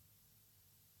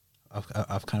 I've kind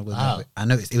of gone the Wow. other way. I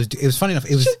know it was funny enough.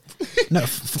 It was no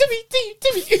Timmy.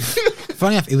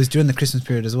 funny enough. It was during the Christmas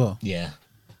period as well. Yeah.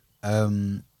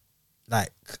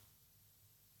 Like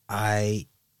I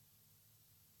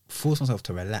forced myself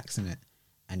to relax in it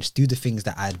and just do the things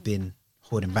that I'd been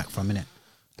holding back for a minute?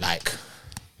 Like,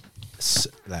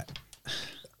 Like,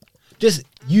 just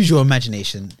use your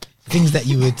imagination. Things that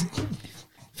you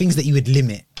would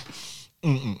limit.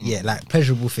 Yeah, like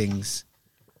pleasurable things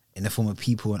in the form of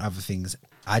people and other things.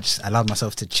 I just allowed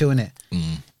myself to chill in it.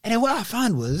 And then what I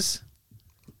found was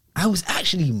I was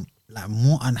actually like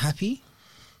more unhappy.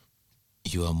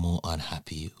 you are more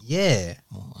unhappy. Yeah.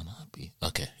 More unhappy.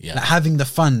 Okay, yeah. Like having the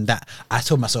fun that I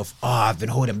told myself, oh, I've been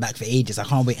holding back for ages. I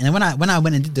can't wait. And then when I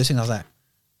went and did those things, I was like,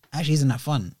 actually, isn't that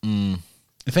fun?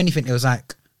 If anything, it was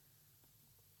like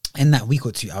in that week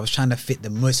or two, I was trying to fit the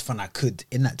most fun I could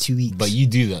in that 2 weeks. But you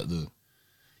do that though.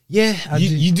 Yeah,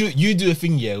 You do a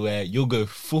thing, yeah, where you'll go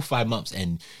 4-5 months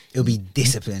and it'll be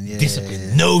discipline. Yeah, discipline.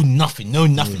 yeah. No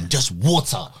nothing. Just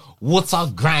water,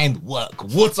 grind, work,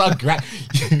 water, grind,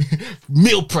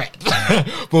 meal prep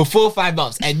for 4-5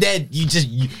 months, and then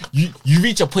you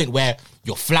reach a point where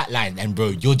you're flatlined and bro,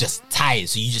 you're just tired.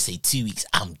 So you just say 2 weeks,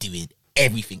 I'm doing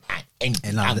everything and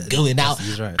anything. I'm going out.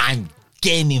 Right. I'm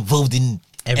getting involved in.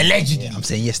 Allegedly, yeah, I'm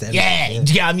saying yes to everything. everything.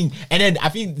 Do you get what I mean? And then I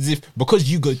think as if because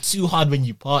you go too hard when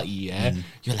you party,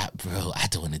 you're like, bro, I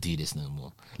don't want to do this no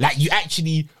more. Like you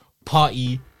actually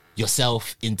party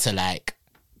yourself into like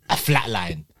a flat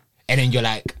line, and then you're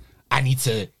like, I need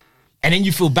to, and then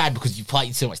you feel bad because you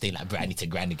party so much. They're like, bro, I need to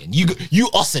grind again. You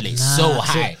oscillate so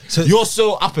high, so you're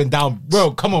so up and down,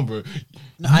 bro. Come on, bro.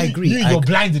 No, I agree. You're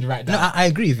blinded right now. No, I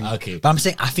agree with you. Okay, but I'm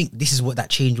saying I think this is what that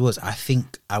change was. I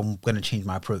think I'm gonna change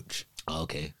my approach.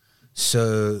 Okay.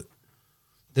 So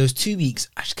those 2 weeks,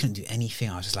 I just couldn't do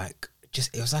anything. I was just like, it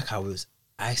was like I was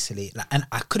isolated, like, and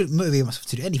I couldn't motivate myself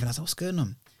to do anything. I was like, what's going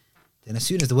on? Then as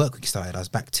soon as the work week started, I was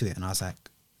back to it, and I was like,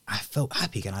 I felt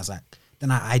happy again. I was like,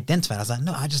 then I identified. I was like,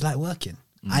 no, I just like working.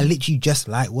 I literally just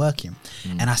like working.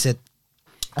 And I said,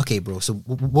 okay, bro. So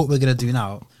what we're gonna do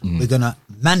now? We're gonna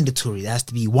mandatory. There has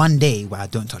to be one day where I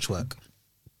don't touch work.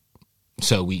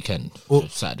 So weekend, or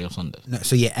Saturday or Sunday. No,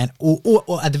 so yeah, and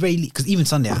or at the very least, because even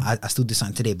Sunday I still do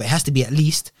something today, but it has to be at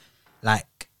least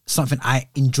like something I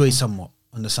enjoy somewhat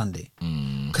on the Sunday.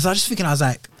 Because I was just thinking, I was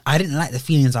like, I didn't like the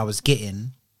feelings I was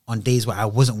getting on days where I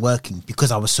wasn't working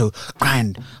because I was so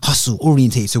grind, hustle,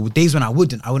 orientated. So with days when I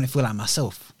wouldn't feel like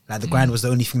myself. Like the grind was the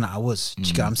only thing that I was. Do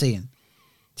you get what I'm saying? Do you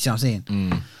see what I'm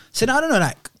saying? So now I don't know,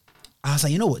 like I was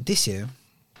like, you know what, this year,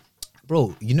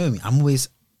 bro, you know me,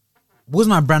 what was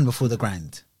my brand before the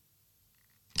grind?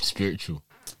 Spiritual.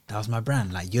 That was my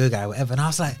brand, like yoga, whatever. And I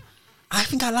was like, I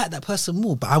think I like that person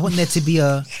more, but I want there to be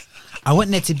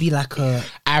like a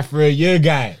Afro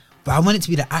yoga. But I want it to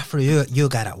be the Afro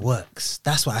yoga that works.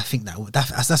 That's what I think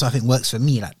that's what I think works for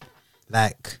me.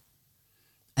 Like,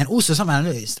 and also something I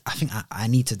noticed. I think I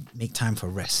need to make time for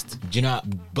rest. Do you know?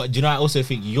 But do you know? I also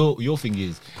think your thing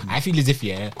is. I feel as if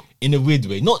in a weird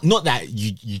way. Not that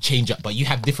you change up, but you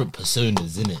have different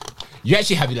personas, innit? You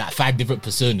actually have like 5 different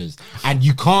personas, and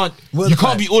you can't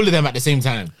be all of them at the same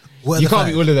time. You can't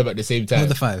be all of them at the same time. What are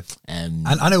the 5?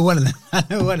 I know one of them. I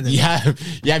know one of them. You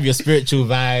have your spiritual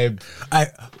vibe.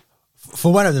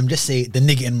 For one of them, just say the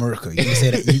nigga in Morocco. You can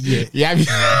say that. Yeah. You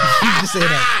just say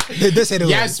that. Don't say the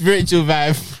word. Yeah, spiritual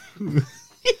vibe.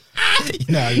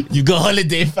 You know, you got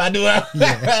holiday Fanua.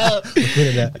 Yeah.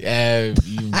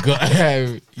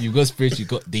 You got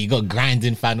spiritual. You got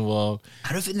grinding Fanua.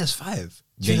 I don't think there's 5.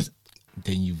 Then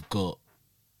you've got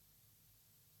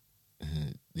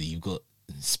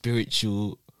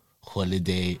spiritual,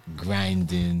 holiday,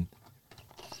 grinding,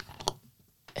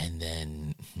 and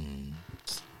then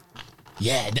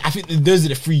yeah, I think those are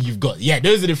the 3 you've got. Yeah,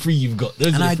 those are the 3 you've got.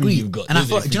 Those and are I the 3 agree. you've got. And I Those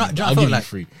thought, are the do you know, three. I I'll felt give you like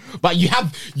 3, but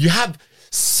you have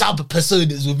sub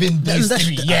personas within those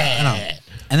 3. Yeah, I know.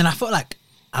 And then I felt like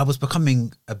I was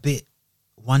becoming a bit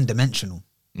one dimensional.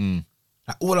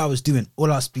 Like all I was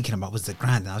speaking about was the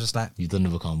grind, and I was just like, you don't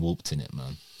ever become warped in it,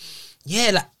 man.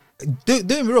 Yeah, like don't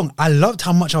get me wrong. I loved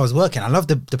how much I was working. I loved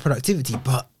the productivity,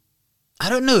 but I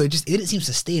don't know. It didn't seem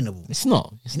sustainable. It's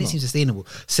not. It didn't seem sustainable.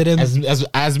 So then,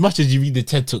 as much as you read the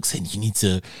TED Talk saying you need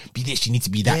to be this, you need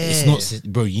to be that. Yeah. It's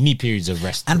not, bro. You need periods of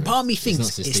rest. And bro. part of me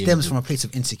thinks it stems from a place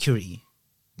of insecurity.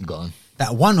 Go on.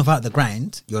 That 1, without the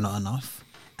grind, you're not enough,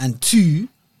 and 2,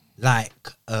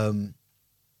 like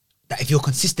that if you're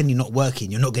consistently not working,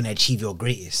 you're not going to achieve your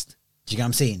greatest. Do you get what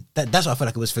I'm saying? That's what I feel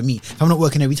like it was for me. If I'm not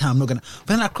working every time, I'm not gonna. But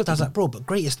then I was like, bro, but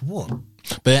greatest what?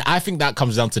 But I think that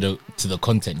comes down to the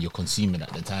content you're consuming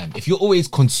at the time. If you're always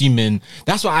consuming,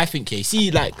 that's what I think. Yeah, see,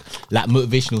 like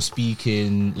motivational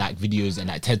speaking, like videos and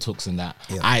like TED Talks and that.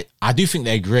 Yeah. I do think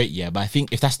they're great. Yeah, but I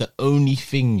think if that's the only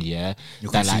thing, yeah,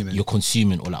 like you're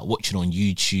consuming or like watching on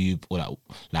YouTube or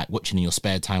like watching in your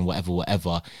spare time,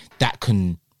 whatever, that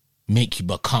can make you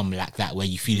become like that, where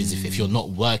you feel as if you're not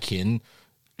working,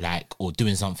 like, or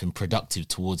doing something productive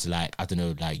towards like, I don't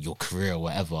know, like your career or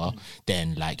whatever,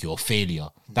 then like you're a failure.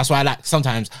 That's why I like,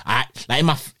 sometimes I like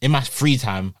in my free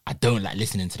time, I don't like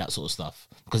listening to that sort of stuff,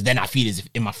 because then I feel as if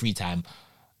in my free time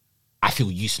I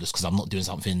feel useless because I'm not doing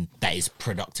something that is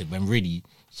productive, when really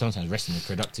sometimes resting is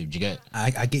productive. Do you get it?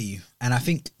 I get you. And I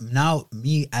think now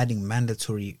me adding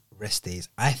mandatory rest days,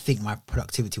 I think my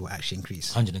productivity will actually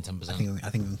increase. 110%. I think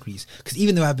it'll increase, because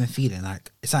even though I've been feeling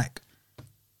like, it's like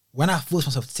when I force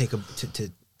myself to take a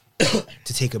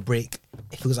to take a break,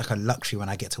 it feels like a luxury when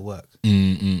I get to work.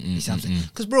 You see what I'm saying?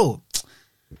 Because bro,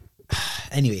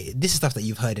 anyway, this is stuff that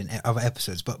you've heard in other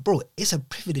episodes, but bro, it's a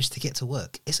privilege to get to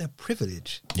work. It's a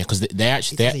privilege. Yeah, because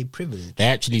they a privilege. They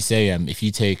actually say if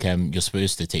you take you're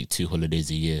supposed to take 2 holidays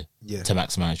a year Yeah. to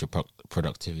maximize your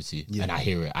productivity. Yeah. And I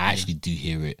hear it. I actually do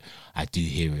hear it. I do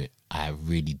hear it. I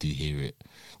really do hear it.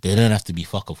 They don't have to be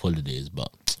fuck off holidays, but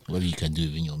whatever you can do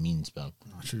within your means, man.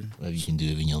 True. Whatever you can do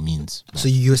within your means. So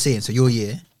you're saying, so your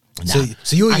year. Nah.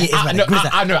 So your year is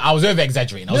like, I know. I was over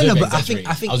exaggerating. but I think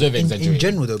I was over exaggerating in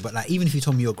general though. But like, even if you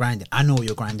told me you're grinding, I know what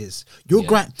your grind is. Your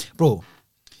grind, bro.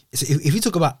 So if you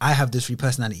talk about, I have those 3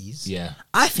 personalities. Yeah.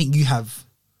 I think you have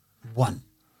 1,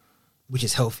 which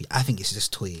is healthy. I think it's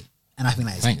just toy, and I think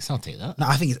that is. Thanks, I'll take that. No,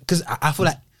 I think it's because I feel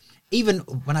like even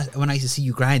when I used to see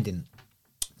you grinding,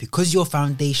 because your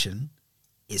foundation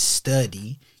is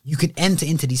sturdy, you can enter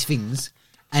into these things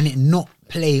and it not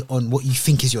play on what you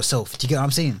think is yourself. Do you get what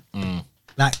I'm saying?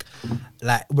 Like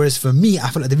whereas for me, I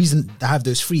feel like the reason I have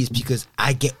those 3 is because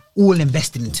I get all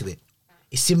invested into it.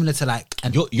 It's similar to like,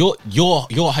 and You're 100% or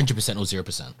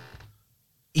 0%.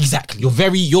 exactly.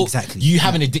 Exactly. You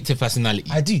have an addictive personality.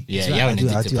 I do. Yeah, That's you right. have I an do,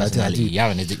 addictive personality. I do. You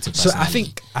have an addictive So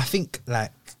personality. I think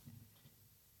like,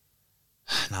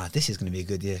 nah, this is gonna be a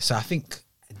good year. So I think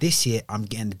this year I'm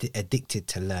getting addicted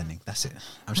to learning. That's it.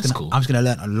 I'm just gonna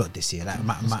learn a lot this year. Like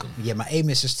my aim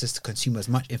is just to consume as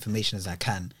much information as I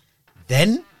can.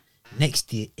 Then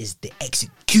next year is the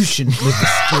execution with the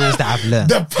skills that I've learned.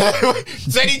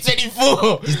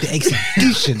 2024 Is the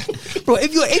execution, bro.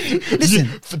 If you listen,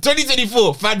 for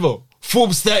 2024, Fadmo,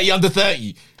 Forbes 30 under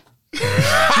 30.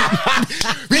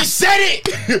 We said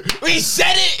it. We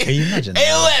said it. Can you imagine?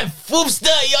 AOF, Forbes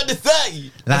 30 under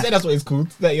 30. I Like- said that's what it's called.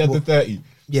 30 under 30.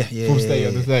 yeah, Forbes 30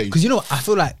 under 30. Because you know, I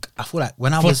feel like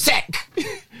when I For was tech.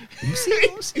 you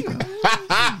see,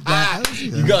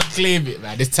 You gotta claim it,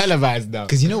 man. It's televised now.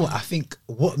 because you know what I think,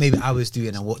 what maybe I was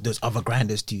doing and what those other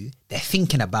grinders do, they're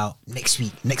thinking about next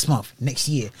week, next month, next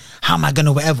year. How am I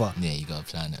gonna whatever? Yeah, you gotta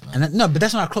plan it, man. And no, but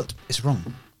that's when I clocked it's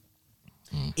wrong.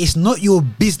 It's not your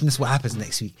business what happens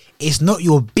next week. It's not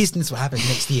your business what happens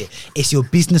next year. It's your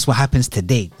business what happens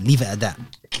today. Leave it at that.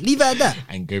 Leave it at that.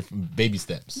 And go from baby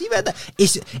steps. Leave it at that.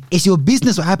 It's your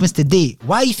business what happens today.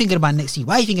 Why are you thinking about next week?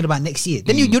 Why are you thinking about next year?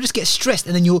 Then you'll just get stressed,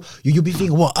 and then you'll be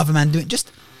thinking what other man doing. Just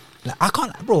like, I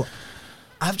can't, bro.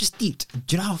 I've just deeped.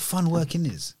 Do you know how fun working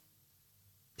is?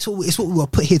 It's what we were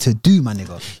put here to do, my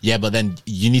nigga. Yeah, but then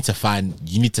you need to find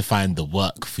the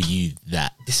work for you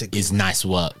that Disagree. is nice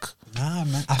work. Nah,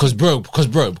 man. Because bro,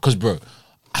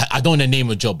 I don't want to name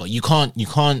a job, but you can't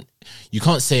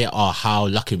say, oh, how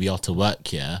lucky we are to work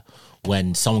here,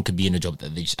 when someone could be in a job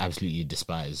that they just absolutely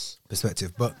despise.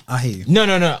 Perspective, but I hear you. No.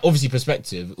 Obviously,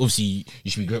 perspective. Obviously,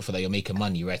 you should be grateful that you're making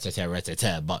money, right?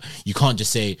 But you can't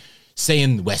just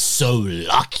saying we're so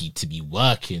lucky to be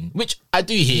working, which I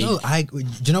do hear. No, do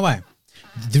you know why?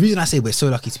 The reason I say we're so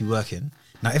lucky to be working,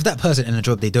 now if that person in a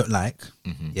job they don't like,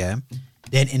 yeah,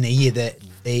 then in a year that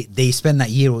they spend that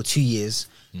year or 2 years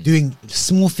doing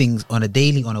small things on a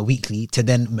daily, on a weekly, to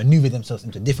then maneuver themselves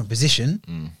into a different position,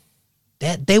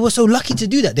 they were so lucky to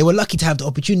do that. They were lucky to have the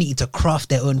opportunity to craft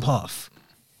their own path.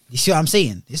 You see what I'm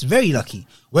saying? It's very lucky.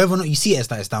 Whether or not you see it as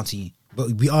that, it's down to you.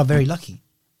 But we are very lucky. Do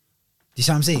you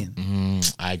see what I'm saying?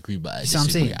 I agree, but I see what I'm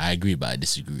disagree. saying? I agree, but I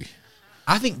disagree.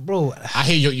 I think, bro. I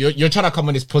hear you're trying to come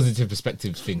on this positive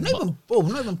perspective thing, Not even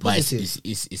but positive.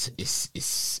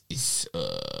 it's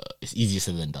easier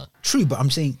said than done. True, but I'm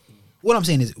saying, what I'm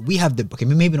saying is, we have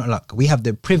maybe not luck. We have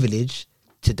the privilege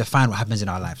to define what happens in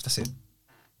our lives. That's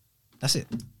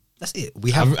it.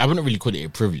 We have. I wouldn't really call it a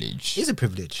privilege. It's a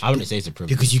privilege. I wouldn't say it's a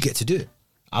privilege because you get to do it.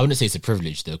 I wouldn't say it's a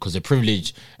privilege though, because a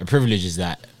privilege is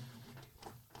that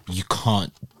you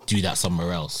can't do that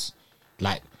somewhere else.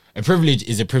 Like a privilege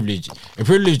is a privilege. A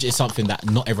privilege is something that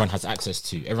not everyone has access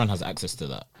to. Everyone has access to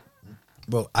that.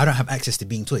 Well, I don't have access to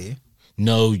being toy.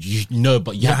 No, but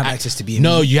you don't have access to being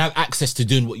No, me. you have access to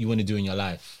doing what you want to do in your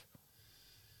life.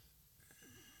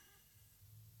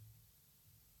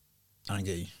 I don't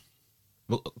get you.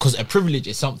 Because a privilege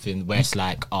is something where it's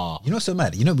like, You know what's so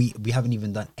mad? You know we haven't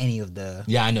even done any of the.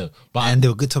 yeah, I know, but And they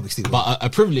were good topics too. But a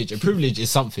privilege is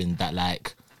something that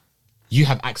like you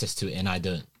have access to it and I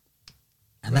don't.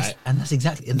 And Right.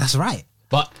 that's right.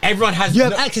 But everyone has. You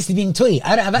have access to being toy.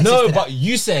 I don't have access No, to that. but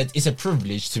you said it's a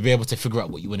privilege to be able to figure out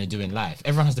what you want to do in life.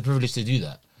 Everyone has the privilege to do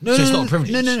that. No, so it's no, not a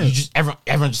privilege. no. You just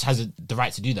everyone just has the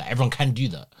right to do that. Everyone can do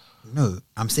that. No,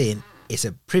 I'm saying it's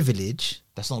a privilege.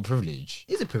 That's not a privilege.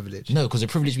 It's a privilege. No, because a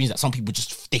privilege means that some people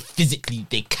just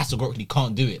they categorically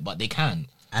can't do it, but they can.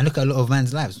 And look at a lot of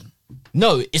man's lives.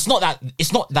 No, it's not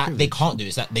that they can't do it.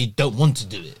 It's that they don't want to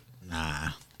do it. Nah,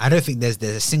 I don't think there's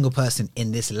a single person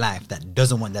in this life that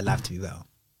doesn't want their life to be better.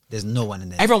 There's no one in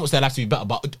there. Everyone wants their life to be better,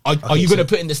 but are you going to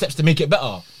put in the steps to make it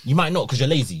better? You might not because you're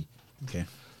lazy. Okay.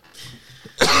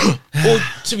 Or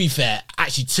to be fair,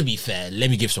 let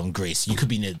me give some grace. You could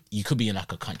be in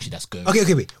like a country that's going.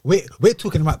 Okay, wait. We're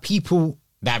talking about people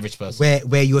The average person.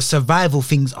 where your survival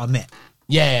things are met.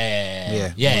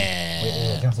 Yeah.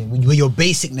 Where your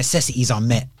basic necessities are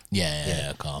met.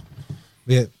 Yeah, calm.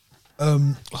 Yeah.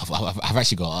 I've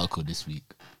actually got an article this week.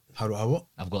 How do I what?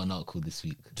 I've got an article this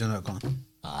week. Do you know what?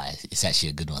 It's actually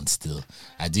a good one still.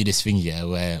 I do this thing here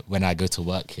where when I go to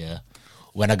work here,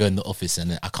 when I go in the office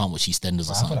and I can't watch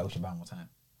EastEnders or something. we should buy more time.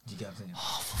 Do you get what I'm saying?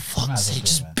 Oh, for fuck's sake,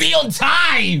 just be on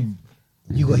time!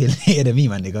 You got here later than me,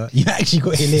 man, nigga. You actually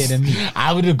got here later than me.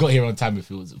 I would have got here on time if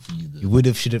it wasn't for you, though. You would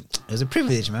have, should have. It was a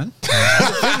privilege, man. It was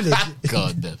a privilege.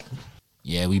 God damn.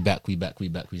 Yeah, we back. We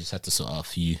just had to sort out a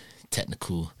few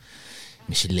technical,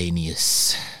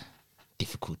 miscellaneous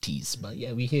difficulties. But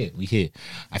yeah, we here.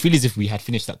 I feel as if we had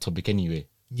finished that topic anyway.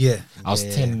 Yeah. I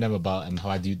was telling them about how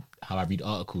I read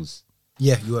articles.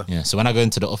 Yeah, you were. Yeah, so when I go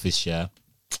into the office,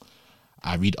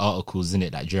 I read articles in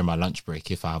it like during my lunch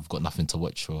break if I've got nothing to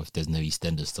watch or if there's no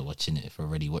EastEnders to watch in it, if I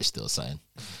already watched it or something.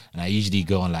 And I usually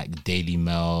go on like Daily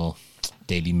Mail,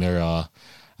 Daily Mirror.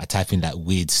 I type in like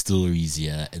weird stories,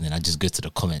 and then I just go to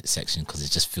the comment section because it's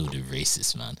just filled with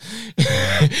racists, man.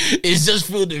 It's just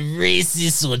filled with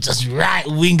racists or just right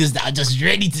wingers that are just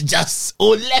ready to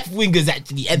or left wingers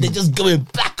actually, and they're just going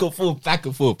back and forth.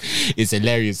 It's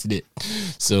hilarious, isn't it?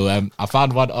 So I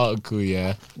found one article,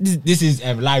 This is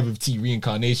Live with T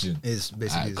Reincarnation. It's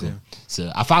basically cool.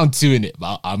 So I found two in it,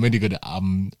 but I'm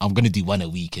gonna do one a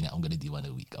week in it. I'm gonna do one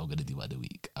a week. All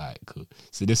right, cool.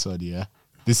 So this one,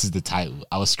 this is the title.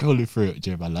 I was scrolling through it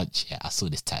during my lunch. I saw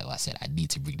this title. I said, I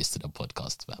need to bring this to the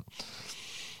podcast, fam.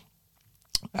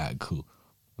 All right, cool.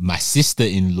 My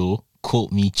sister-in-law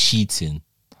caught me cheating.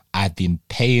 I've been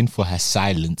paying for her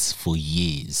silence for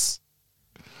years.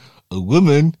 A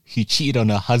woman who cheated on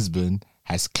her husband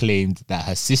has claimed that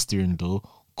her sister-in-law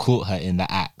caught her in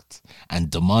the act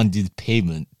and demanded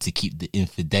payment to keep the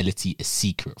infidelity a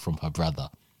secret from her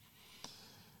brother.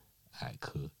 All right,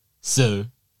 cool. So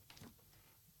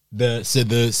the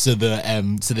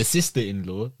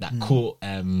sister-in-law that caught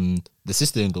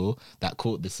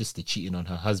the sister cheating on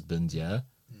her husband,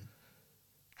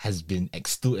 has been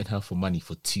extorting her for money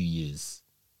for 2 years.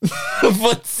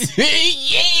 For 2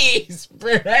 years,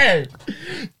 bro. 2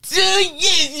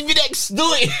 years you've been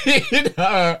extorting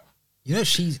her. You know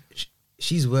she's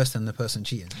worse than the person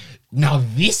cheating. Now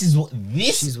this is what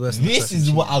She's worse than the this person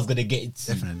is what cheating. I was gonna get into.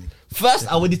 Definitely. First,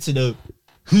 I wanted to know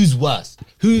who's worse.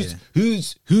 Who's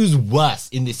worse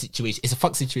in this situation? It's a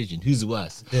fuck situation. Who's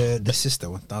worse? The sister,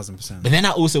 1000%. But then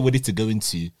I also wanted to go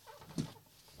into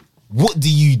what do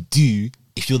you do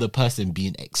if you're the person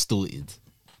being extorted?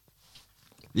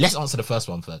 Let's answer the first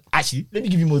one first. Actually, let me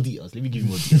give you more details.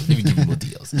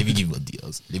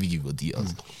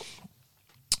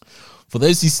 For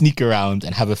those who sneak around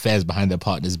and have affairs behind their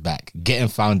partner's back, getting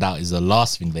found out is the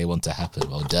last thing they want to happen.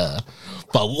 Well, duh.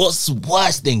 But what's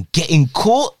worse than getting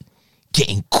caught?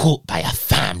 Getting caught by a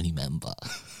family member.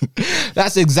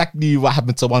 That's exactly what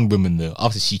happened to one woman, though,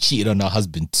 after she cheated on her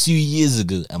husband 2 years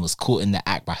ago and was caught in the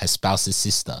act by her spouse's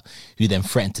sister, who then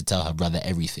threatened to tell her brother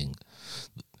everything.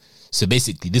 So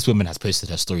basically, this woman has posted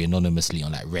her story anonymously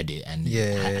on like Reddit and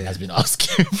has been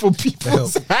asking for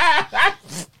people's help.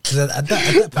 Because at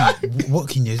that point, what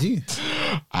can you do?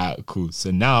 Alright, cool.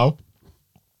 So now,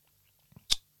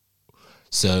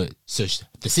 so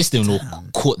the sister-in-law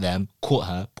caught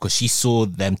her because she saw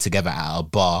them together at a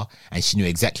bar and she knew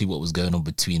exactly what was going on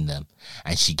between them.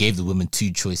 And she gave the woman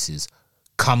two choices: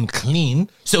 come clean.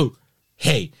 So,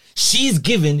 hey,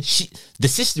 the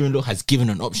sister-in-law has given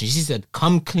an option. She said,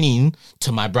 come clean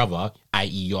to my brother, i.e.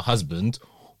 your husband,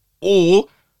 or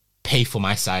pay for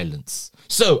my silence.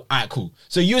 So, alright, cool.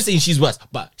 So you were saying she's worse,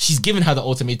 but she's given her the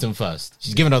ultimatum first.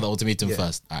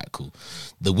 First. Alright, cool.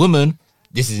 The woman,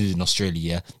 this is in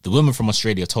Australia, the woman from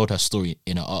Australia told her story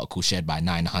in an article shared by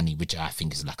Nine Honey, which I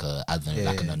think is like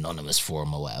an anonymous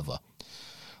forum or whatever.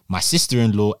 My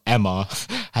sister-in-law, Emma,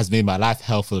 has made my life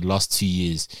hell for the last 2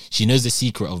 years. She knows the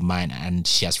secret of mine and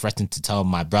she has threatened to tell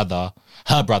her brother,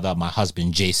 my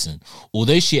husband, Jason.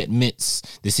 Although she admits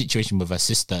the situation with her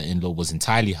sister-in-law was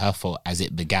entirely her fault as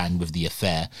it began with the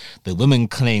affair, the woman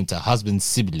claimed her husband's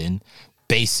sibling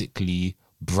basically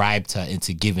bribed her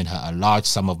into giving her a large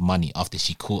sum of money after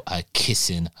she caught her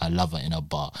kissing her lover in a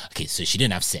bar. Okay, so she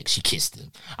didn't have sex, she kissed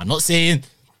him. I'm not saying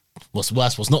what's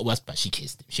worse, what's not worse, but she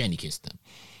kissed him. She only kissed him.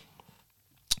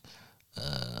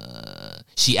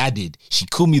 She added, she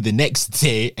called me the next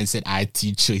day and said I had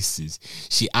two choices.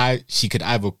 She could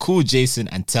either call Jason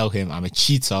and tell him I'm a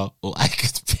cheater, or I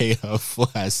could pay her for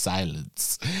her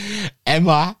silence.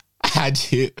 Emma had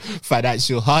hit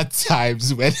financial hard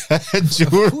times when her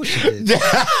jewelry.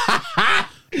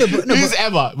 Who's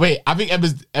Emma? Wait, I think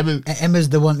Emma's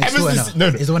the one extorting her. No.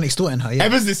 Is the one extorting her. Yeah.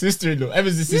 Emma's the sister-in-law.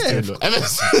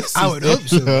 I would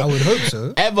hope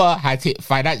so. Emma had hit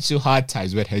financial hard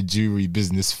times when her jewelry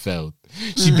business failed.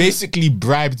 She basically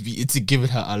bribed me into giving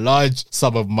her a large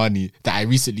sum of money that I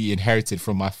recently inherited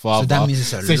from my father, so that means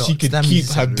it's a lot. she could keep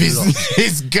her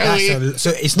business going.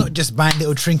 So it's not just buying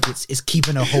little trinkets; it's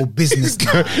keeping a whole business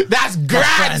going. That's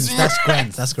grand.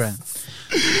 That's grand.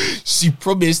 She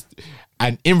promised.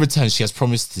 And in return, she has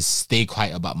promised to stay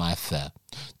quiet about my affair.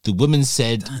 The woman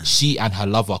said she and her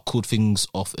lover called things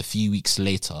off a few weeks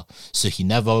later. So he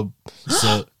never...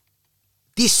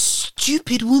 This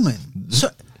stupid woman. So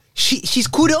she's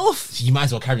called it off. You might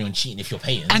as well carry on cheating if you're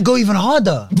paying. And go even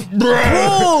harder.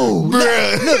 Bro!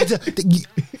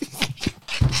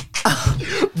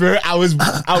 Bro, I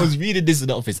was reading this in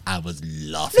the office. I was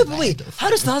laughing. No, but wait.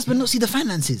 How does the husband not see the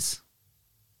finances?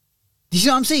 Do you see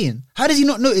what I'm saying? How does he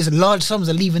not notice large sums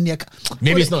are leaving the account?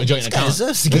 Maybe it's not a joint account.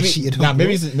 Deserves to get cheated on.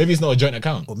 Maybe it's not a joint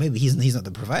account. Or maybe he's not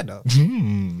the provider.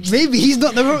 Maybe he's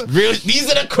not the real. These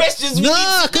are the questions we need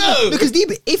to know. Because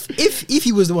if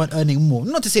he was the one earning more,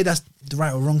 not to say that's the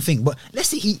right or wrong thing, but let's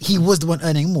say he was the one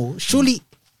earning more, surely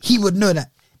he would know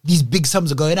that these big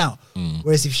sums are going out.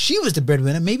 Whereas if she was the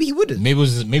breadwinner, maybe he wouldn't. Maybe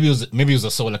it was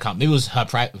a sole account. Maybe it was her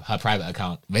private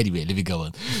account. Anyway, let me go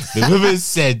on. The woman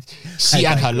said she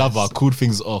and her lover called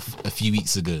things off a few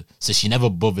weeks ago, so she never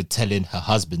bothered telling her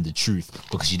husband the truth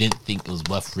because she didn't think it was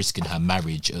worth risking her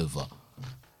marriage over.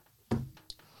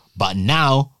 But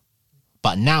now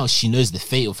she knows the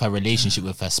fate of her relationship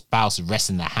with her spouse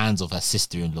rests in the hands of her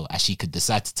sister-in-law, as she could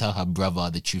decide to tell her brother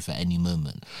the truth at any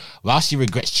moment. While she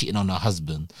regrets cheating on her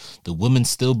husband, the woman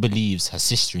still believes her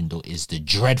sister-in-law is the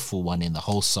dreadful one in the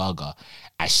whole saga,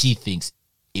 as she thinks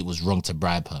it was wrong to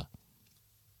bribe her.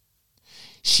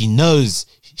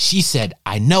 She said,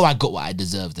 I know I got what I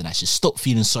deserved and I should stop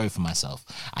feeling sorry for myself.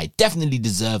 I definitely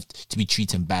deserved to be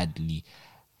treated badly,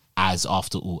 as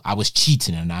after all, I was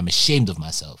cheating and I'm ashamed of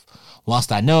myself.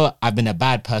 Whilst I know I've been a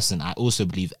bad person, I also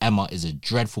believe Emma is a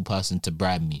dreadful person to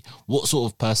bribe me. What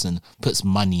sort of person puts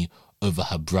money over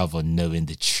her brother knowing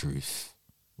the truth?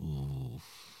 Ooh,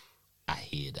 I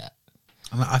hear that.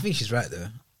 I think she's right though.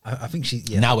 I think she.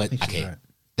 Yeah. Now, okay, right.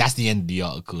 That's the end of the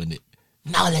article, isn't it?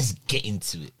 Now let's get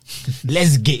into it.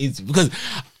 Because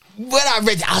when I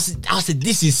read it, I said,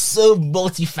 this is so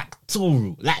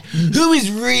multifactorial. Like, who is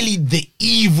really the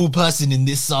evil person in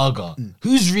this saga?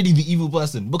 Who's really the evil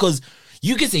person? Because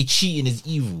you could say cheating is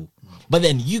evil, but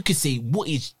then you could say what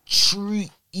is true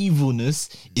evilness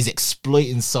is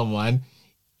exploiting someone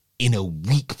in a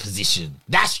weak position.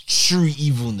 That's true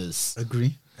evilness.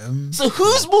 Agree. So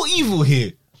who's more evil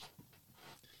here?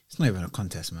 It's not even a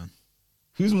contest, man.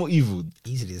 Who's more evil?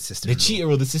 Easily the sister-in-law. The cheater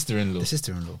or the sister-in-law? The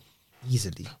sister-in-law.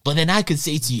 Easily. But then I could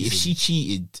say to you, if she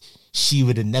cheated, she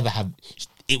would have never have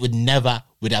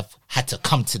had to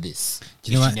come to this.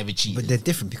 Do you know if what? She never cheated. But they're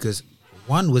different because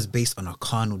one was based on a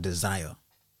carnal desire.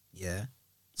 Yeah.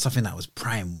 Something that was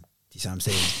prime. Do you see what I'm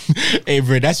saying? Hey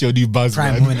bro, that's your new buzz,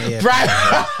 prime man. Winner, yeah. Prime.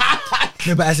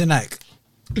 No, but as in like,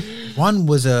 one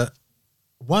was a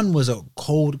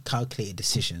cold, calculated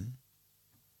decision.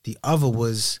 The other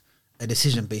was a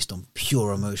decision based on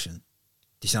pure emotion.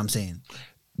 Do you see what I'm saying?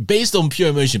 Based on pure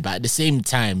emotion, but at the same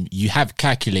time, you have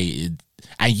calculated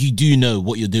and you do know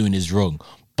what you're doing is wrong.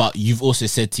 But you've also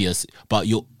said to us, but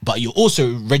you're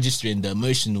also registering the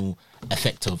emotional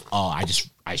effect of, I just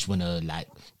want to like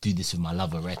do this with my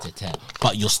lover, right?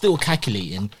 But you're still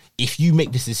calculating. If you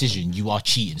make this decision, you are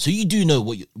cheating. So you do know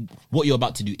what you're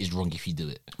about to do is wrong if you do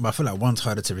it. But I feel like one's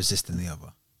harder to resist than the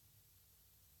other.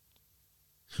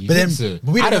 But then, so?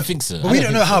 I don't think so. But we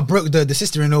don't know how broke the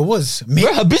sister-in-law was.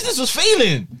 Bro, her business was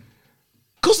failing.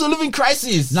 Cost of living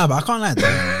crisis. No, but I can't lie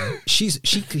though.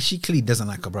 She clearly doesn't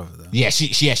like her brother though. Yeah, she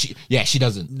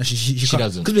doesn't. No, she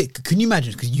doesn't. Because wait, can you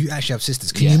imagine? Because you actually have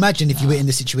sisters. Can you imagine if you were in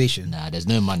this situation? Nah, there's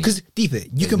no money. Because deep it,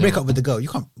 you can break up with the girl. You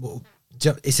can't. Well,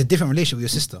 it's a different relationship with your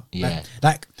sister. Yeah.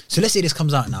 Like, so let's say this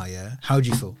comes out now, yeah? How would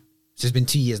you feel? So it's been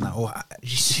 2 years now. Or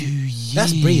 2 years.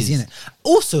 That's crazy, isn't it?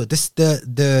 Also,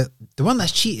 the one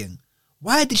that's cheating,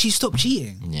 why did she stop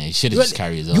cheating? Yeah, he should have just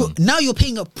carried on. Now you're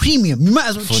paying a premium. You might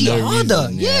as well For cheat no harder.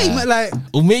 reason, Yeah, you might like.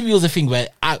 Or maybe it was a thing where,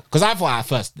 because I thought at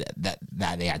first that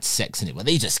they had sex in it, but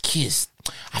they just kissed.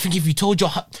 I think if you told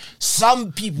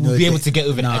some people would be able to get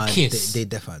over a kiss. They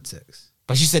definitely had sex.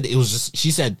 But she said it was just,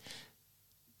 she said,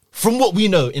 from what we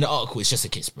know in the article, it's just a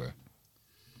kiss, bro.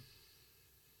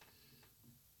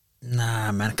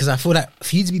 Nah, man, because I feel like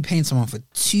for you to be paying someone for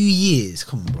 2 years,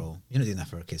 come on, bro, you're not doing that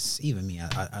for a kiss. Even me,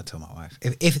 I tell my wife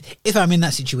if I'm in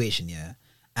that situation, yeah,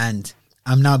 and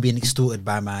I'm now being extorted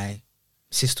by my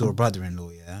sister or brother-in-law,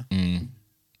 yeah, I'm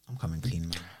coming clean,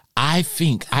 man. I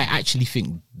actually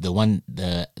think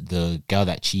the girl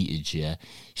that cheated, yeah,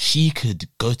 she could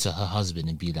go to her husband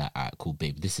and be like, alright, cool,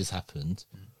 babe, this has happened.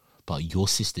 But your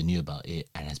sister knew about it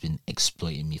and has been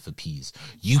exploiting me for peas.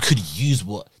 You could use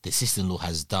what the sister-in-law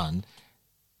has done,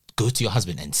 go to your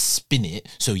husband and spin it.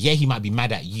 So yeah, he might be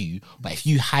mad at you, but if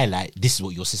you highlight, this is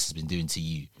what your sister's been doing to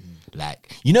you.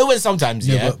 Like, you know when sometimes,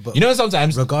 but you know when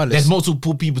sometimes regardless, there's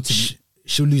multiple people to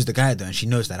she'll lose the guy though, and she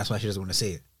knows that. That's why she doesn't want to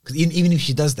say it. Because even if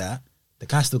she does that, the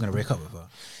guy's still going to break up with her.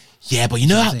 Yeah, but you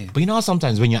know how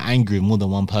sometimes when you're angry with more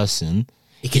than one person,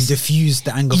 it can diffuse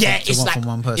the anger from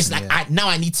one person. It's like now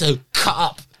I need to cut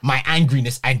up my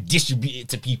angriness and distribute it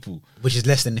to people. Which is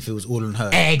less than if it was all on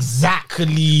her.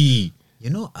 Exactly. You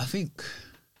know, I think...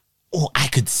 Or I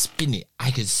could spin it. I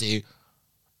could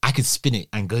spin it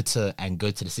and go to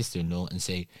the sister-in-law and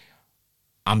say,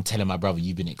 I'm telling my brother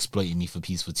you've been exploiting me for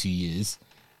peace for 2 years.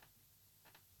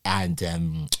 And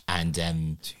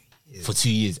for 2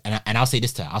 years. And I'll say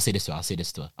this to her. I'll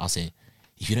say,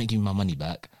 if you don't give me my money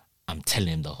back, I'm telling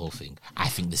him the whole thing. I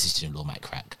think the sister-in-law might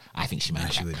crack. I think she might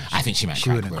crack. I think she might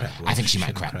crack, bro. I think she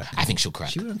might crack. I think she'll crack.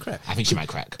 She wouldn't crack. I think she might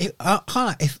crack.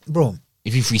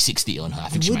 If you 360 on her, I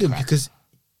think she might crack. Because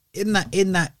in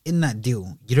that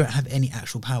deal, you don't have any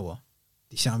actual power.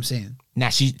 You see what I'm saying?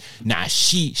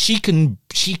 She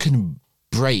can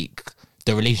break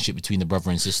the relationship between the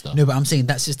brother and sister. No, but I'm saying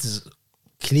that sister's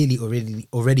clearly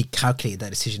already calculated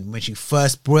that decision when she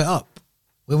first brought it up.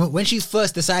 When she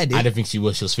first decided, I don't think she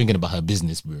was. She was thinking about her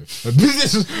business, bro. Her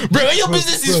business, bro. Your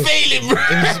business is failing, bro.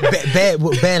 It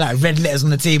was bare like red letters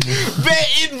on the table, bare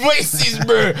invoices,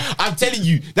 bro. I'm telling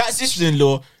you, that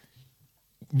sister-in-law,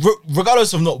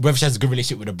 regardless of not whether she has a good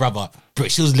relationship with her brother, bro,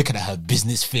 she was looking at her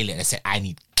business failing and said, "I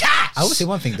need cash. I would say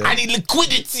one thing though. I need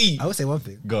liquidity." I would say one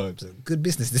thing. Go on. It's a good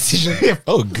business decision.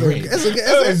 Oh, great.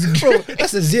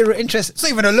 That's a zero interest. It's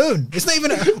not even a loan. It's not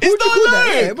even a. It's not a loan,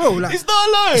 yeah, bro. Like, it's not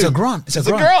a loan. It's a grant. It's a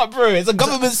grant, bro. It's a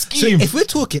government scheme. So if we're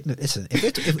talking, listen, if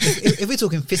we're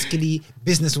talking fiscally,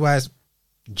 business wise,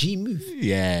 G move.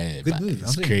 Yeah, good move.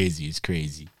 It's crazy. It's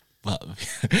crazy. But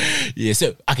yeah,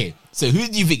 so who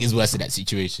do you think is worse in that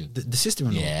situation? The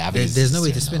sister-in-law. Yeah, there's no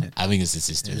way to spin it. I think it's the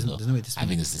sister-in-law. There's no way to spin it. I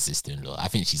think it's the sister-in-law. I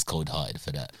think she's cold-hearted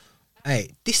for that.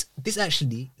 Hey, this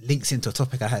actually links into a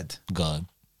topic I had. Go on.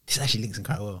 This actually links in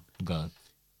quite well. Go on.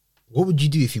 What would you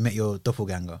do if you met your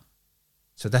doppelganger?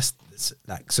 So that's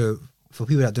like, so for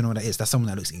people that don't know what that is, that's someone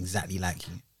that looks exactly like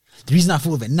you. The reason I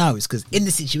thought of it now is because in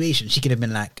the situation, she could have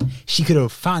been like, she could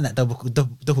have found that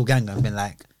doppelganger and been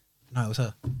like, no, it was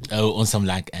her. Oh, on some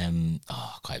like I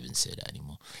can't even say that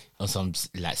anymore. On some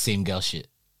like same girl shit.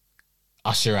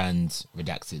 Usher and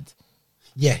Redacted.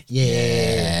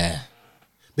 Yeah.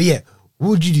 But yeah,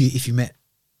 what would you do if you met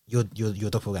your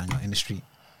doppelganger in the street?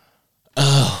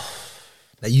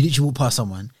 Like you literally walk past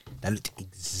someone that looked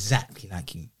exactly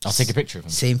like you. I'll take a picture of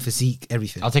him. Same physique,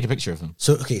 everything. I'll take a picture of him.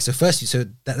 So firstly,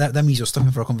 that means you're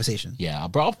stopping for a conversation. Yeah,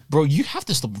 bro, you have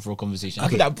to stop him for a conversation. I'll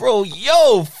be like, bro,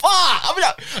 yo, fuck. I'll be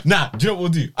like, nah, do you know what we'll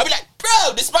do? I'll be like,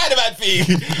 bro, the Spider-Man thing.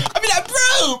 I'll be like,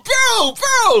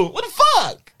 bro, what the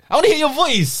fuck? I want to hear your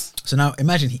voice. So now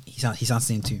imagine he sounds the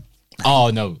same too.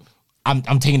 Oh no.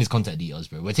 I'm taking his contact details,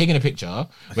 bro. We're taking a picture. Okay.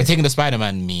 We're taking the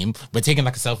Spider-Man meme. We're taking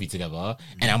like a selfie together,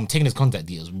 and I'm taking his contact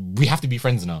details. We have to be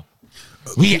friends now.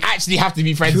 We actually have to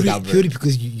be friends now, bro. Purely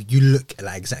because you look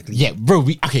like exactly. Yeah, bro.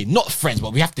 Okay, not friends,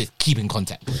 but we have to keep in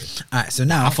contact, bro. Alright, so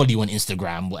now I follow you on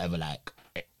Instagram, whatever. Like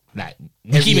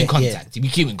we keep in contact. Yeah. We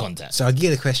keep in contact. So I'll give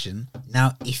you the question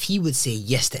now. If he would say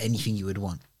yes to anything you would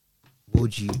want, what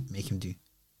would you make him do?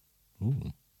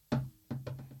 Ooh.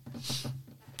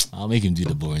 I'll make him do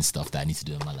the boring stuff that I need to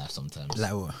do in my life sometimes.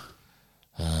 Like what?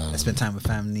 I spend time with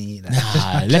family. Like.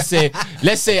 Nah, let's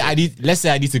say I need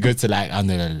to go to like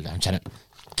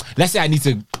let's say I need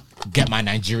to get my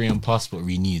Nigerian passport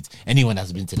renewed. Anyone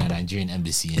that's been to the Nigerian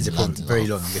embassy in London, very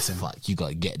long, I'm guessing. Fuck, you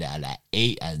gotta get there at like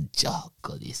 8 and oh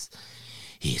god,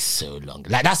 He's so long.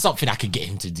 Like that's something I could get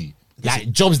him to do.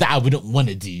 Like jobs that I wouldn't want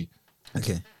to do,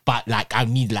 Okay. but like I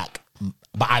need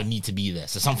to be there.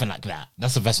 So something like that.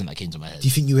 That's the first one that came to my head. Do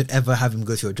you think you would ever have him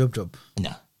go to your job?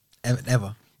 No,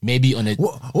 Ever? maybe on a.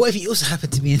 What if he also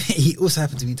happened to be in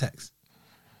tax?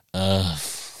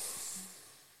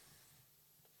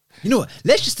 You know what?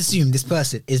 Let's just assume this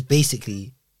person is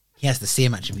basically he has the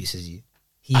same attributes as you.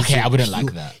 I wouldn't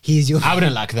like that. He's your. I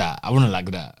wouldn't like that. I wouldn't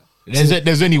like that.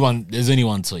 There's only one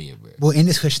Toya, bro. Well, in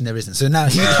this question there isn't. So now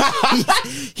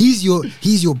he's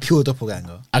your pure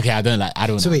doppelganger. Okay, I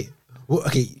don't. So wait. Well,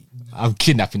 okay. I'm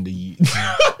kidnapping the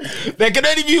youth. There can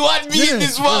only be one me in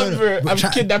this world, bro. I'm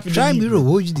kidnapping Try the and be youth. real.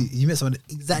 What would you do? You met someone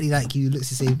exactly like you, looks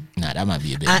the same, Nah, that might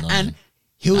be a bit and annoying.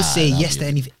 he'll say that'd yes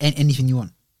be to anything you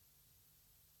want.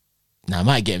 Nah, I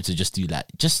might get him to just do like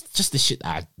just the shit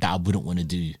that I wouldn't want to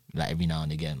do like every now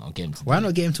and again. I'll get him to Why do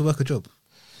not get him to work a job it.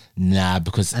 Nah,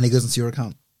 because and it goes into your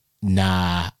account,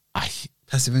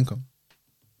 passive income?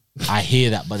 I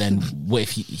hear that, but then what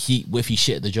if he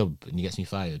shit at the job and he gets me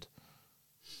fired?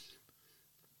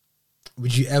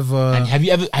 Would you ever? And have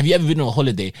you ever been on a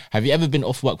holiday? Have you ever been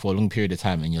off work for a long period of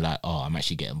time and you're like, oh, I'm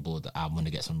actually getting bored. I want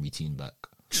to get some routine back.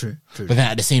 True. But then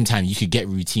at the same time, you could get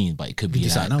routine, but it could be do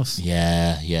like something else.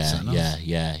 Yeah.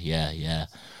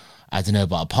 I don't know,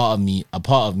 but a part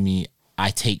of me, I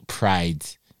take pride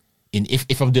in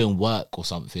if I'm doing work or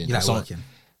something. You like or working?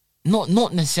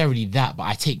 Not necessarily that, but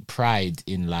I take pride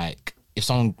in like if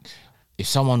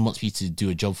someone wants me to do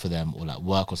a job for them or like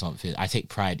work or something, I take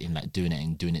pride in like doing it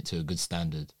and doing it to a good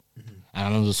standard. Mm-hmm.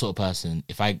 And I'm the sort of person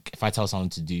if I tell someone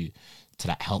to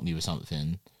like help me with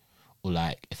something, or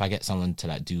like if I get someone to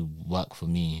like do work for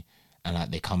me and like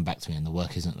they come back to me and the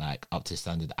work isn't like up to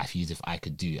standard that I feel as if I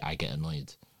could do, I get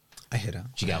annoyed. I hear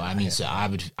that. Do you get what I mean? So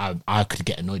I could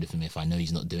get annoyed with him if I know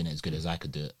he's not doing it as good as I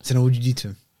could do it. So now, what would you do to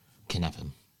him? Kidnap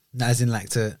him. Nah, as in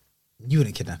like you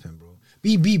wouldn't kidnap him, bro.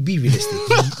 Be realistic.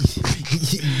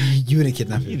 you wouldn't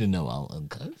kidnap You him. didn't know what I'm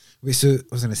going. Wait, so I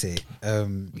was gonna say,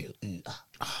 there's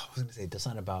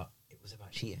something about it was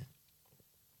about cheating.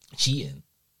 Cheating.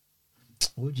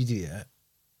 What would you do? Yeah,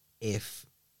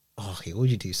 what would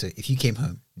you do? So if you came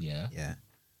home, Yeah.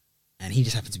 and he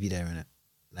just happened to be there in it,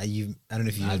 like I don't know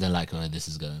if you. I don't like where this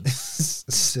is going.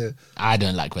 so I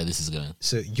don't like where this is going.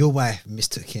 So your wife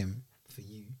mistook him for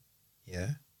you, yeah,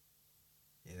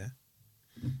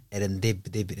 and then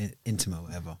they've been intimate or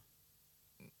whatever.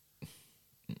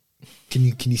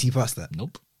 Can you see past that?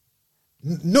 Nope.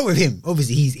 Not with him.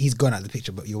 Obviously, he's gone out of the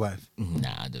picture. But your wife, Nah,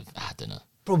 I don't know.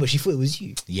 bro. But she thought it was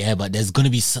you. Yeah, but there's gonna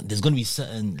be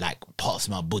certain like parts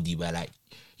of my body where like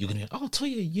you're gonna oh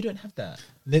Toya, you don't have that.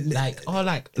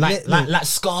 Like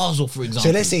scars or for example.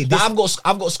 So let's say like, I've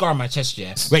got a scar on my chest,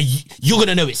 yeah, where you're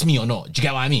gonna know it's me or not. Do you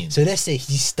get what I mean? So let's say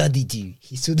he studied you.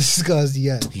 He saw the scars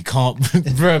you had. He can't,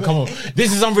 bro. Come on,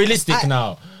 this is unrealistic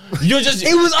now. You're just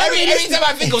It was every unrealistic. time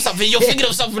I think of something, you're thinking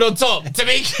of something on top to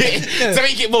make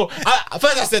it more.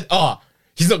 First I said,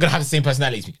 he's not gonna have the same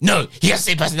personality as me. No, he has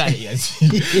the same personality as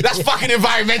you. That's fucking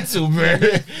environmental, bro.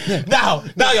 Now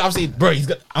I'm saying, bro,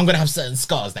 I'm gonna have certain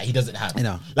scars that he doesn't have. I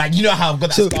know. Like you know how I've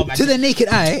got that So scar. to the naked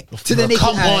eye,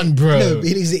 come on, bro. No,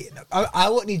 but I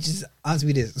want you to just answer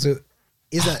me this. So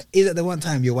is that the one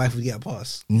time your wife would get a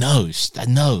pass? No.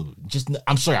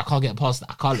 I'm sorry, I can't get past that.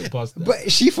 I can't look past that.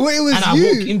 But she thought it was and you.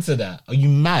 I walk into that. Are you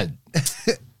mad?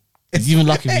 It's even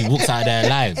lucky if he walks out of there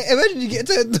alive. Imagine you get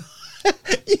turned.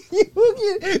 you walk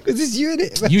in because it's you in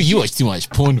it. You watch too much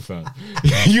porn, fam.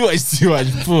 You watch too much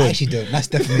porn. I actually don't. That's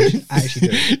defamation. I actually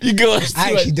don't. You go watch too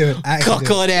I actually much don't. I actually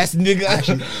cock-on ass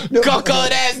nigga.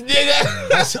 Cock-on ass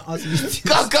nigga. So ask me this.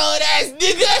 Cock-on ass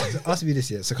nigga. So ask me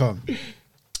this, yeah. So calm.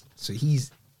 So he's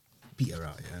beat her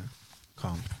out, yeah.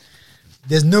 Calm.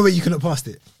 There's no way you can look past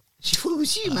it. She thought it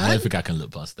was you, I man. don't think I can look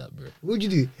past that, bro. What would you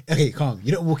do? Okay, calm.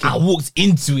 You don't walk in. I walked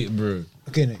into it, bro.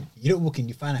 Okay, no. You don't walk in.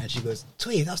 You find out, and she goes,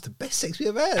 "Toya, that was the best sex we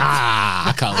ever had."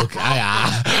 I can't look.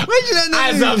 Why'd you let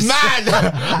that As a loose? man,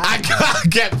 I can't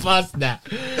get past that.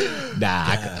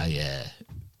 Nah,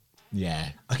 yeah.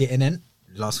 Okay, and then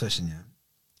last question, yeah.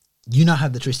 You now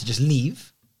have the choice to just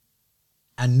leave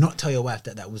and not tell your wife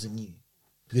that wasn't you,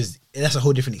 because that's a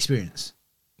whole different experience.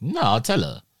 No, I'll tell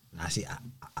her. Nah, see,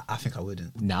 I think I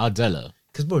wouldn't, No, I'll tell her.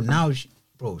 because bro, now, it's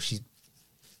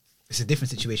a different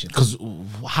situation. Because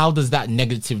how does that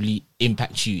negatively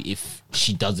impact you if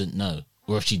she doesn't know,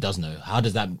 or if she does know? How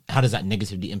does that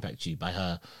negatively impact you by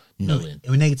her knowing? It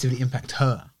would negatively impact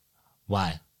her,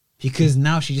 Why? because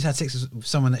now she just had sex with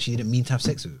someone that she didn't mean to have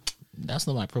sex with. That's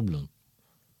not my problem.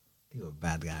 You're a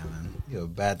bad guy, man. You're a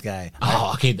bad guy.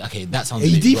 Oh, okay. That sounds. Are a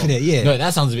you bit deep wrong. in it? Yeah. No,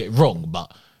 that sounds a bit wrong,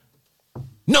 but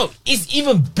no, it's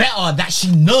even better that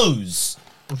she knows.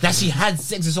 that she had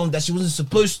sex with someone that she wasn't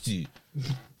supposed to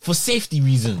for safety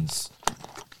reasons.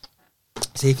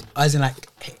 Safe, as in like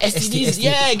STDs,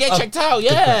 yeah, get checked out,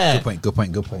 yeah. Good point.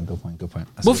 That's Both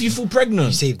what of you fall pregnant.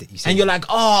 You saved it. And you're like,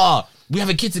 oh, we have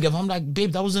a kid together. I'm like,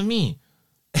 babe, that wasn't me.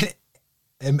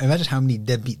 Imagine how many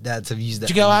deadbeat dads have used that.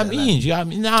 Do you get what I mean? Do you get what I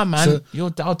mean? Nah, man.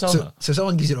 I'll tell her. So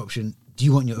someone gives you an option. Do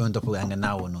you want your own doppelganger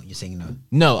now or not? You're saying no.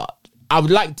 No, I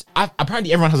would like to,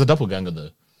 apparently everyone has a doppelganger though.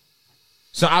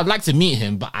 So I'd like to meet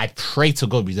him, but I pray to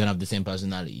God we don't have the same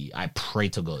personality. I pray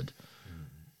to God.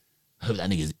 I hope that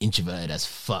nigga is introverted as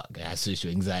fuck and has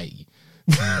social anxiety.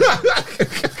 But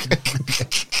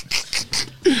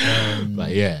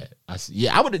yeah,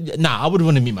 I would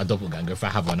want to meet my doppelganger if I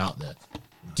have one out there.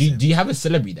 Do you have a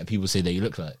celebrity that people say that you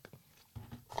look like?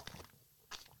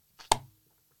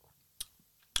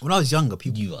 When I was younger,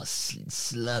 people... You are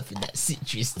slurping that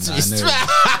citrus twist.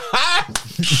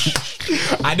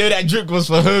 I know that drink was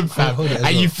for home, fam.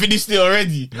 And you finished it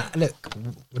already. Nah, look,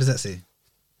 what does that say?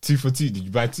 2 for 2. Did you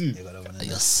buy 2?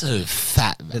 You're so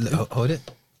fat, man. Look, hold it.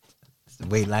 It's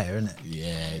way lighter, isn't it?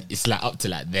 Yeah, it's like up to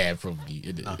like there, probably.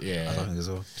 Isn't it? Yeah. I think as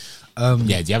well.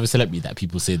 Yeah, do you have a celebrity that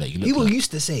people say that you look People like?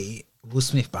 used to say Will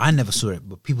Smith, but I never saw it.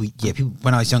 But people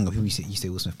when I was younger, people used to say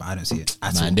Will Smith, but I don't see it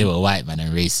at all. Man, they were white, man,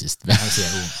 and racist. I don't see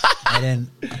it at all. And then,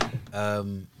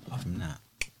 apart from that,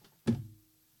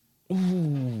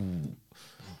 ooh,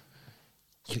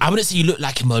 I wouldn't say you look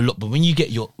like him a lot, but when you get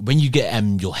your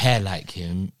hair like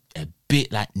him, a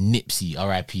bit like Nipsey,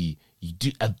 R.I.P. You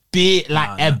do a bit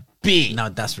like bit. No,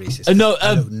 that's racist. No,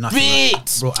 I a look nothing bit.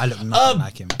 like, bro, I look nothing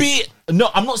like him. Bit. No,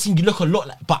 I'm not saying you look a lot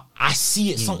like, but I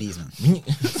see it.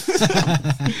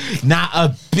 Nah,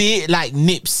 a bit like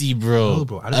Nipsey, bro. No,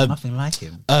 bro, I look nothing like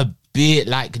him. A bit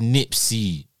like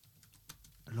Nipsey.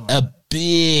 A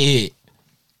bit.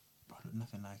 Bro, I look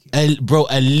nothing like him. Bro,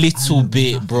 a little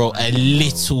bit, bro. A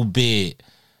little bit.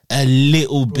 A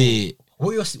little bit.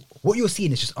 What you're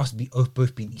seeing is just us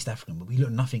both being East African, but we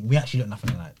actually look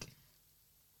nothing alike.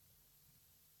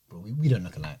 Bro, we don't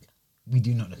look alike. We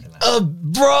do not look alike.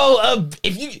 Bro,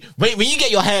 if you when you get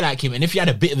your hair like him, and if you had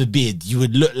a bit of a beard, you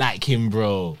would look like him,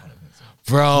 bro. I don't think so.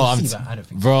 Bro, I don't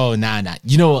think bro, nah.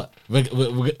 You know what?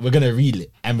 We're gonna reel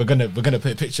it, and we're gonna put a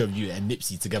picture of you and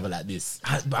Nipsey together like this.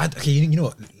 Okay, you know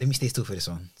what? Let me stay still for this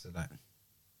one. So like,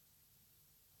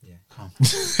 yeah, calm.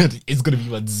 It's gonna be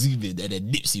one zoom in, and then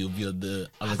Nipsey will be on the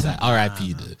other side.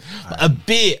 R.I.P. Though. But a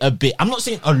bit. I'm not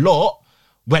saying a lot.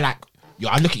 Where like, yo,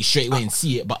 I look at it straight away and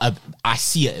see it, but I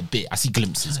see it a bit. I see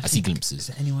glimpses. Is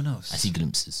there anyone else? I see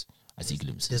glimpses.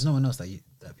 There's no one else that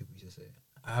people used to say.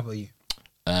 How about you?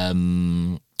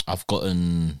 I've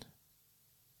gotten.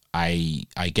 I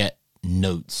get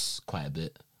Notes quite a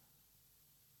bit.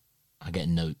 I get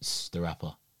Notes, the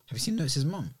rapper. Have you seen Notes'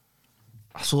 mum?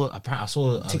 I saw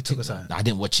TikTok or something. I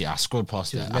didn't watch it. I scrolled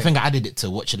past it. I think I added it to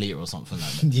watch it later or something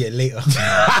like that. Yeah, later.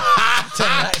 Turn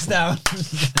the lights down.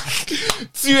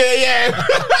 2 a.m.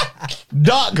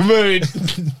 Dark mode.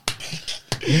 Let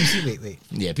me see. Wait.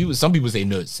 Yeah, some people say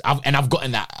Notes. I've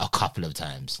gotten that a couple of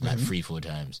times, like 3-4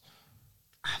 times.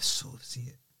 I sort of see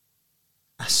it.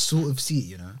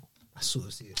 You know. I sort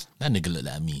of see it. That nigga look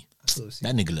like me.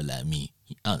 That nigga look like me.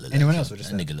 Anyone else? Or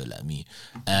just that nigga look like me.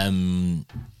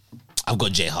 I've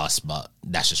got Jay Huss, but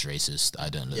that's just racist. I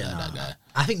don't look like that guy.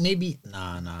 I think maybe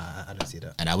I don't see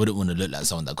that. And I wouldn't want to look like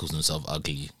someone that calls himself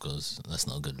ugly, because that's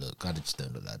not a good look. I just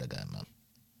don't look like that guy, man.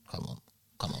 Come on.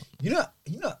 You know.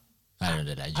 I don't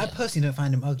look like I Jay. personally don't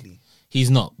find him ugly. He's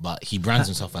not, but he brands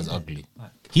himself as ugly.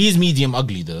 He is medium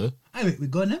ugly though. Hey, wait, we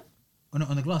got him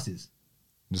on the glasses.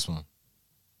 This one.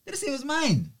 They say it was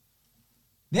mine.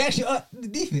 They actually are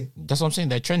different. That's what I'm saying.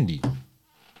 They're trendy.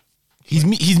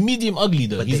 He's medium ugly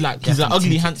though. But He's like ugly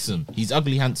tinted. handsome. He's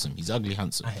ugly handsome. I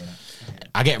hear that.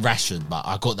 I get Rashford, but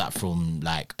I got that from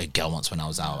like a girl once when I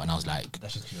was out, and I was like,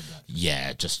 That's just 'cause you're black.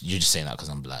 yeah, you're just saying that because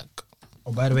I'm black.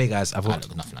 Oh, by the way, guys, I've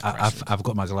look nothing like Rashford. I've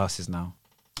got my glasses now.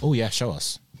 Oh yeah, show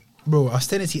us. Bro, I was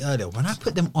telling you earlier, when I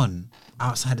put them on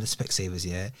outside of the Specsavers,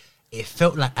 yeah, it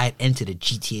felt like I'd entered a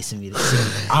GTA simulator.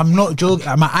 I'm not joking.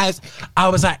 Like, my eyes, I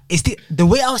was like, it's the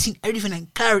way I was seeing everything in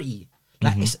clarity.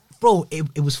 Like,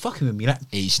 it was fucking with me. Like,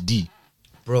 HD.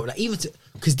 bro, like even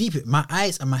because my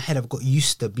eyes and my head have got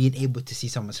used to being able to see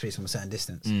someone's face from a certain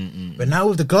distance. But now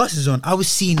with the glasses on, I was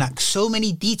seeing like so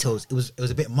many details. It was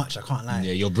a bit much. I can't lie.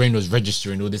 Yeah, your brain was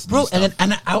registering all this. Bro, new stuff.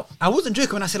 and I wasn't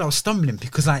joking when I said I was stumbling,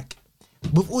 because like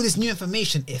with all this new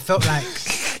information, it felt like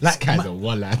This guy's a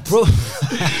wallad. bro.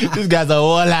 This guy's a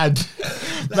wallad.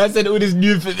 Man said all this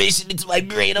new information into my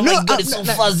brain. Oh my god, it's so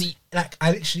fuzzy. Like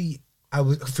I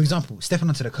was, for example, stepping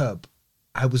onto the curb.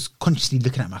 I was consciously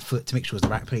looking at my foot to make sure it was the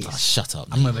right place. Oh, shut up.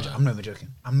 I'm not even joking.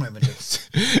 This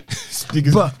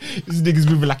nigga's, But- this nigga's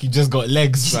moving like he just got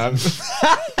legs, fam.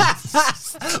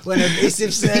 When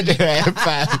invasive surgery.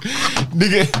 Fam.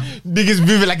 Nigga's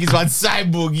moving like he's one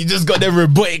cyborg. You just got them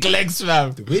robotic legs,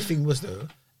 fam. The weird thing was though,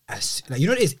 as like you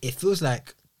know what it is? It feels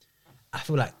like I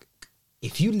feel like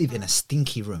if you live in a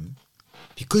stinky room,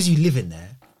 because you live in there,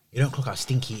 you don't clock how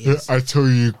stinky it is. I tell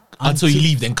you. Until you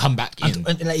leave, then come back in.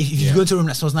 And like if you go to a room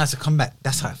that smells nice to come back,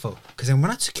 that's how I felt. Because then when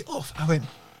I took it off, I went,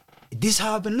 "This is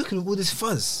how I've been looking with all this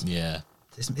fuzz." Yeah.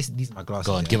 These are my glasses.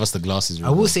 Go on, yeah. give us the glasses. I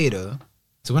will say though,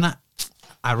 so when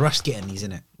I rushed getting these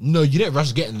in it. No, you didn't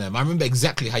rush getting them. I remember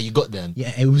exactly how you got them.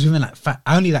 Yeah, it was within like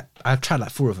I tried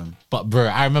like 4 of them. But bro,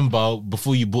 I remember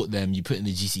before you bought them, you put in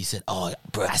the GC, you said, "Oh,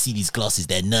 bro, I see these glasses,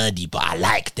 they're nerdy, but I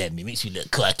like them. It makes me look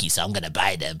quirky, so I'm gonna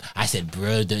buy them." I said,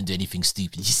 "Bro, don't do anything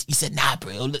stupid." He said, "Nah,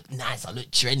 bro, it'll look nice. I'll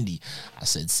look trendy." I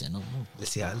said, "Say no more."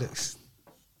 Let's see how it looks.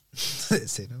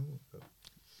 Let's say no more. Bro.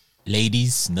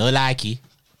 Ladies, no likey.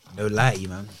 No lie,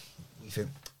 man. You think?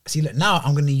 See, look, now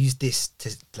I'm gonna use this to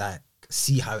like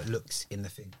see how it looks in the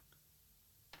thing.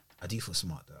 I do feel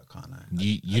smart though. I can't lie.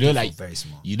 You I look do like feel very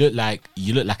smart. you look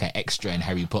like an extra in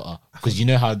Harry Potter, because you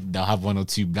know how they'll have 1 or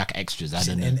 2 black extras. I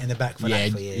don't know. In the back for yeah,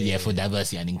 that, for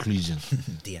diversity and inclusion.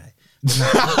 DI.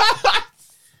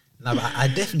 No, but I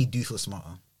definitely do feel smarter.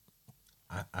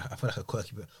 I feel like a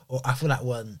quirky, or I feel like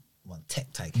one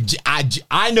tech type.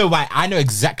 I know why. I know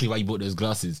exactly why you bought those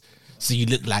glasses. So you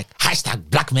look like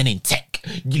 #black men in tech.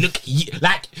 You look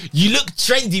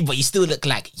trendy, but you still look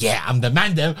like, yeah, I'm the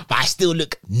man there, but I still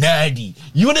look nerdy.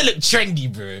 You wanna look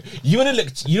trendy, bro. You wanna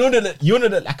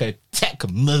look like a tech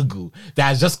mogul that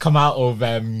has just come out of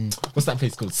what's that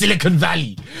place called? Silicon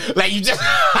Valley. Like you just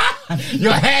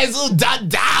your hair's all done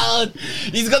down.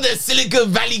 He's got the Silicon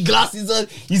Valley glasses on.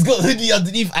 He's got hoodie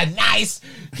underneath a nice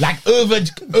like over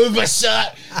shirt.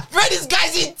 Bro, this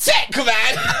guy's in tech,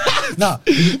 man. No,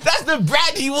 that's the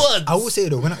brand he wants. I will say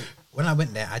though, when I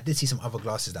went there, I did see some other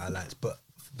glasses that I liked, but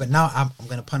now I'm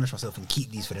gonna punish myself and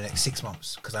keep these for the next 6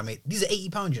 months because these are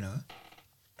 £80, you know,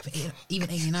 I think even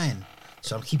 89.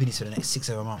 So I'm keeping these for the next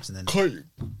 6-7 months, and then.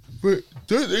 But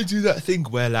don't they do that thing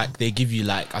where like they give you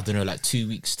like, I don't know, like 2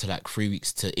 weeks to like 3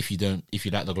 weeks to if you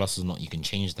like the glasses or not, you can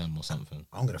change them or something.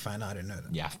 I'm gonna find out. I didn't know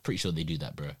that. Yeah, I'm pretty sure they do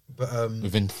that, bro. But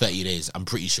Within 30 days, I'm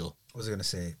pretty sure. what was I gonna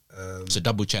say? So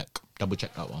double check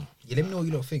that one. Yeah, let me know what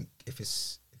you lot think if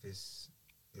it's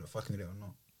you lot fucking with it or not.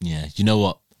 Yeah, you know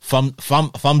what?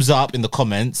 Thumbs up in the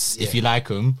comments if Yeah. you like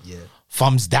them. Yeah.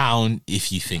 Thumbs down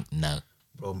if you think no.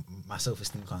 Bro, my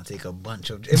self-esteem can't take a bunch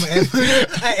of.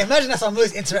 Imagine that's our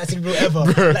most interactive bro ever.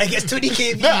 Like, it gets 20k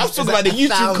views. No, I'm talking about the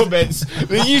YouTube comments.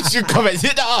 The YouTube comments.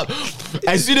 Hit that up.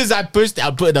 As soon as I post it,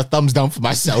 I'll put a thumbs down for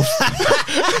myself.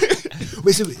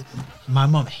 Wait, so my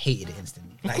mum hated it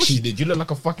instantly. Like, She did. You look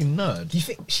like a fucking nerd. Do you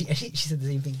think she said the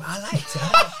same thing? But I liked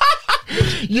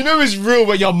it. You know it's real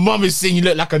when your mum is saying you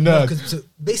look like a nerd. Because so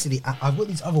basically, I've got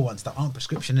these other ones that aren't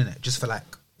prescription in it, just for like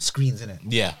screens in it.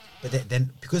 Yeah. But then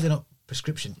because they're not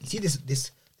prescription, you see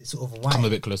this sort of white. Come a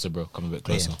bit closer, bro. Come a bit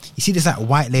closer. Yeah. You see this like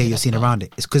white layer you're seeing around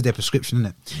it. It's because they're prescription,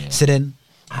 isn't it? Yeah. So then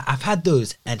I've had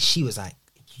those, and she was like,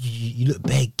 "You look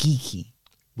bare geeky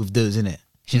with those in it."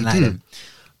 She didn't like them,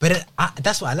 but then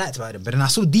that's what I liked about them. But then I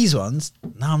saw these ones.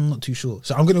 Now I'm not too sure.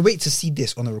 So I'm gonna wait to see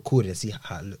this on the recording and see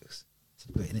how it looks. So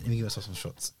wait, let me give myself some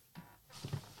shots.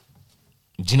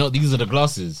 Do you know what these are the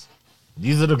glasses?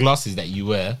 These are the glasses that you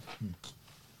wear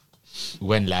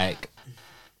when like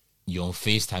you're on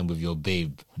FaceTime with your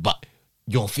babe, but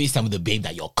you're on FaceTime with a babe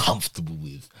that you're comfortable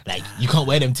with. Like you can't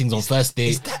wear them things on first date,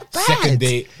 Is that bad? second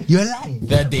date, You're lying.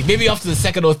 third date. Maybe after the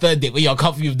second or third date when you're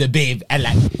comfortable with the babe and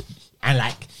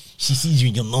like she sees you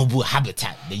in your noble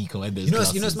habitat, then you can wear those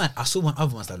glasses. You know what's mad? I saw one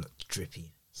other ones that looked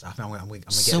drippy, so I think I'm gonna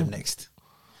get So- them next.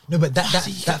 No, but Why did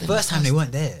you get that them first time they first?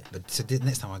 weren't there. But so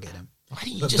next time I'll get them. Why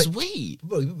didn't you But- just but- wait?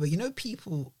 But you know,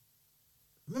 people.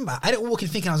 Remember, I didn't walk in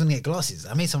thinking I was gonna get glasses.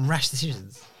 I made some rash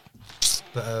decisions.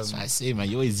 But That's what I say, man.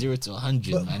 You're always 0 to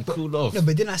 100, man. Cool off. No,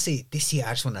 but then I say this year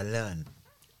I just want to learn.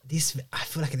 This I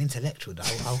feel like an intellectual.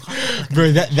 I'll like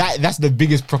Bro, that's the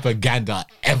biggest propaganda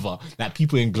ever. That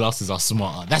people in glasses are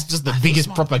smarter. That's just the feel biggest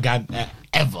smart. propaganda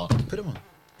ever. put them on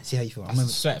and see how you feel. I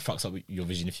swear it fucks up your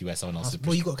vision if you wear someone else's.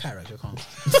 Bro, you got a cataract. You're calm.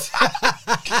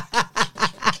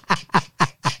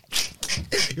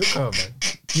 You're calm, man.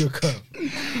 You're calm.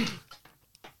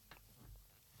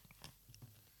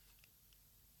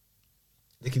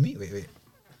 Look at me. Wait.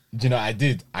 Do you know what I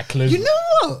did? I closed. You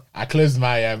know what? I closed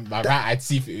my my right eye to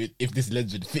see if this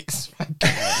lens would fix.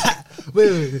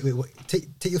 Wait.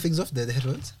 Take your things off the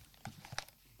headphones.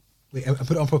 Wait, and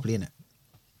put it on properly, innit?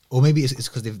 Or maybe it's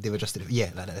because they've adjusted it. Yeah,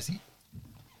 like that. See?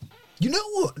 You know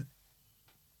what?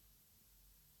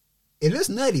 It looks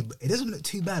nerdy, but it doesn't look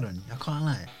too bad on you. I can't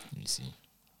lie. Let me see.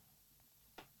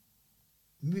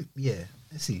 Yeah,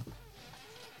 let's see.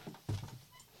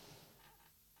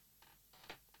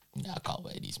 Nah, I can't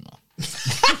wear these, man.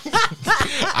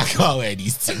 I can't wear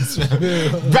these things, man.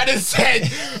 Brother said,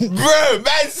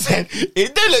 man said,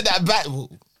 it don't look that bad.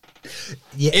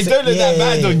 Yeah, It don't look that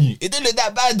bad on you. It don't look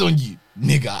that bad on you.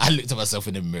 Nigga, I looked at myself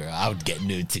in the mirror. I would get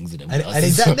no things in the mirror. Are they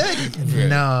that nerdy?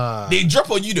 Nah. They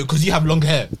drop on you though, because you have long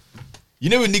hair. You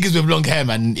know when niggas with long hair,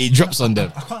 man, it drops on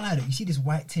them. I can't lie though. You see this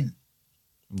white tint?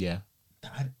 Yeah.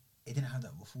 It didn't have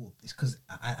that before. It's because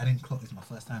I didn't clock this my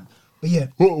first time. But yeah.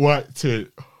 What white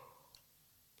tint?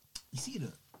 You see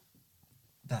that?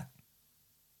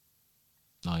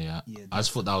 Oh yeah. Yeah, I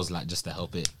just thought that was like just to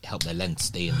help the lens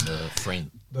stay in the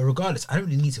frame. But regardless, I don't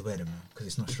really need to wear them now because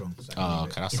it's not strong. So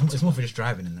Okay, it's more for just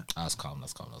driving and that. That's calm.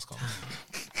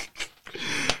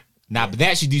 Nah, but they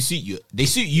actually do suit you. They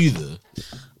suit you though.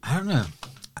 I don't know.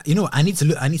 You know what? I need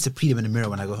to pre them in the mirror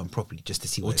when I go home properly just to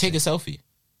see Or what. take a selfie.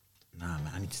 Nah,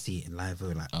 man. I need to see it in live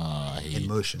or like I hear in you.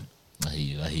 motion. I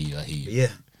hear you. But yeah,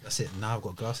 that's it. Now I've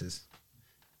got glasses.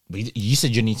 But you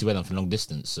said you need to wear them for long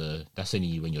distance, so that's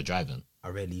only when you're driving. I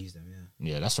rarely use them.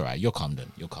 Yeah. Yeah, that's all right. You're calm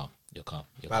then. You're calm.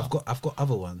 But I've got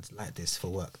other ones like this for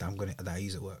work that I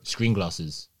use at work. Screen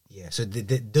glasses. Yeah. So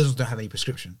those don't have any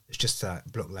prescription. It's just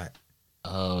block light.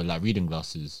 Oh, like reading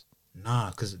glasses.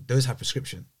 Nah, because those have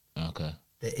prescription. Okay.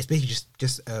 It's basically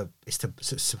just it's to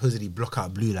supposedly block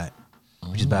out blue light,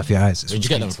 which is bad for your eyes. Where'd you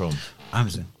get them from?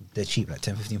 Amazon. They're cheap, like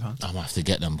 £10-15. I might have to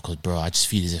get them because, bro, I just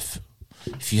feel as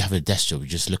if you have a desk job, you're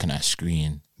just looking at a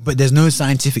screen. But there's no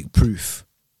scientific proof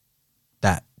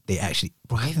that they actually.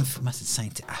 Bro, I even feel massive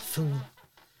scientific. I feel.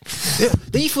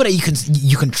 Don't you feel that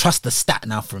you can trust the stat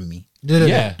now from me?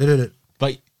 Yeah.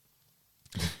 But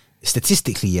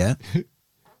statistically, yeah.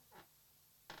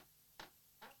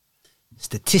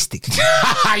 Statistically,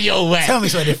 you're wet. Tell me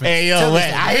something different. Hey, you're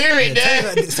wet. I hear it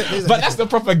there. But that's the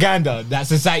propaganda that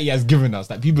society has given us.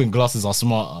 That people in glasses are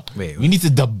smarter. Wait. We need to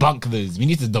debunk those. We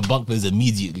need to debunk those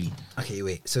immediately. Okay,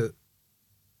 wait. So,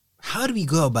 how do we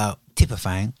go about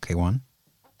typifying? Okay, one.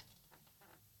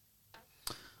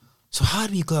 So, how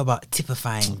do we go about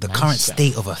typifying the current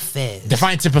state of affairs?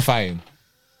 Define typifying.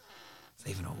 It's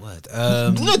not even a word.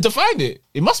 No, define it.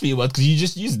 It must be a word because you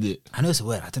just used it. I know it's a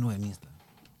word. I don't know what it means though.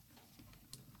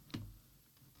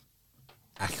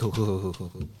 Cool.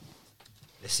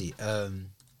 Let's see.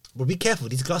 Well, be careful.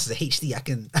 These glasses are HD. I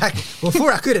can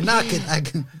before I couldn't. Now I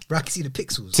can. Bro, I can see the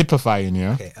pixels. Typifying,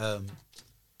 yeah. Okay.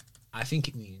 I think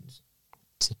it means.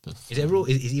 Typifying. Is it real?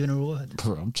 Is it even a real word?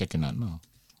 Bro, I'm checking that now.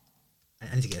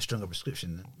 I need to get a stronger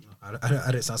prescription.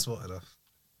 I don't sound smart enough.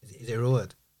 Is it a real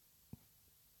word?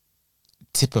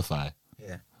 Typify.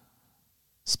 Yeah.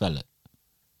 Spell it.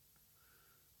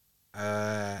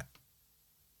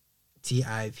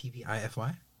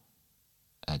 TIPPIFY.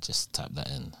 I just type that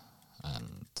in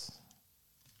and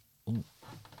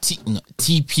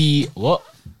TP what?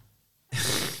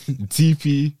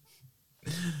 TP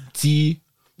T.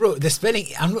 Bro, the spelling.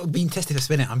 I'm not being tested for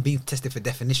spelling. I'm being tested for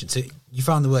definition. So you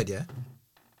found the word, yeah?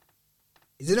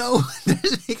 Is it not?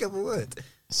 Just make up a word.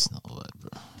 It's not a word, bro.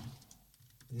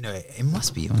 No, it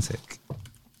must be. One sec.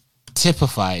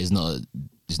 Typify is not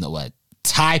a word.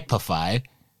 Typify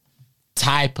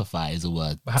is a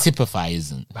word. Typify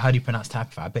isn't. But how do you pronounce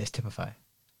typify? I bet it's typify.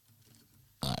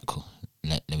 Alright, cool.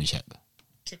 Let me check.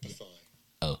 Typify.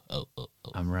 Oh.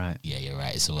 I'm right. Yeah, you're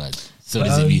right. It's a word. So what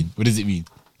does it mean? What does it mean?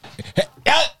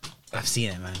 I've seen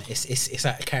it, man. It's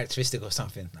like a characteristic or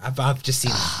something. I've just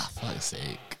seen it. Fuck's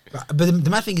sake. But the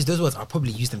mad thing is, those words, I'll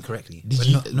probably use them correctly.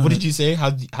 What did you say? How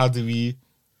do we?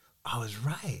 I was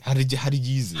right. How did you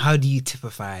use it? How do you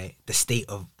typify the state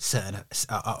of certain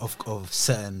of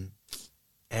certain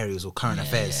areas or current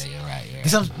affairs? Yeah, you're right.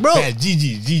 This sounds, bro. Yeah,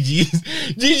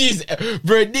 GG's.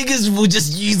 Bro, niggas will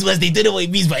just use words, they don't know what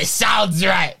it means, but it sounds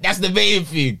right. That's the main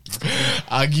thing.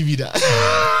 I'll give you that.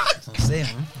 That's what I'm saying,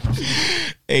 man.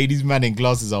 Hey, these man in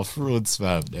glasses are frauds,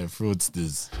 fam. They're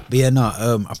fraudsters. But yeah, no,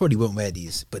 I probably won't wear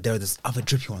these. But there are these other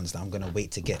drippy ones that I'm gonna wait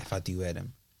to get if I do wear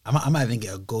them. I might even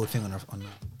get a gold thing on.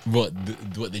 What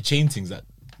the chain things that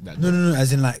No,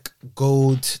 as in like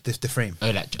gold the frame.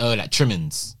 like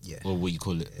trimmings. Yeah. Or what you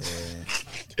call it.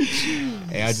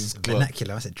 Hey, I just clocked.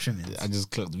 Vernacular. I said trimmings. I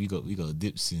just clocked. We got a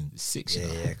dip soon. It's 6. you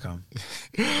know? Yeah, come.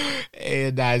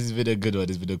 Hey, nah, it's been a good one.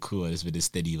 It's been a cool one. It's been a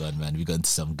steady one, man. We got into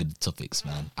some good topics,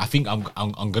 man. I think I'm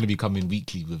gonna be coming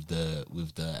weekly with the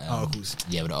Articles.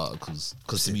 Yeah, with the articles.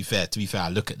 Because to be fair, I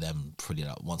look at them probably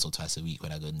like once or twice a week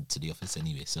when I go into the office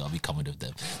anyway. So I'll be coming with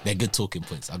them. They're good talking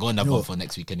points. I got another one for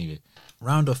next week anyway.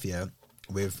 Round off, yeah,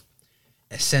 with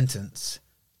a sentence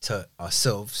to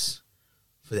ourselves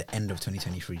for the end of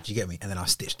 2023. Do you get me? And then I'll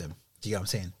stitch them. Do you get what I'm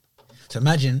saying? So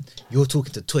imagine you're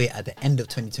talking to Toy at the end of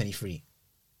 2023.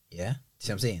 Yeah?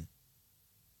 See what I'm saying?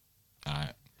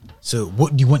 Alright. So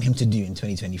what do you want him to do in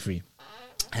 2023?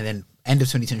 And then end of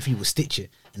 2023, we'll stitch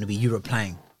it and it'll be you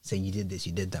replying, saying you did this,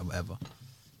 you did that, whatever.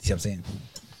 See what I'm saying?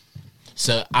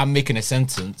 So I'm making a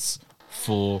sentence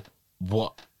for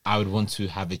what I would want to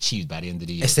have achieved by the end of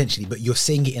the year. Essentially, but you're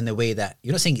saying it in the way that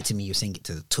you're not saying it to me, you're saying it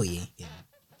to Toye in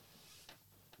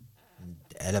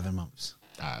 11 months.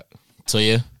 So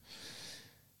yeah,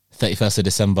 31st of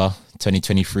December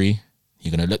 2023,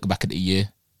 you're going to look back at the year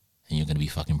and you're going to be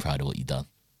fucking proud of what you've done.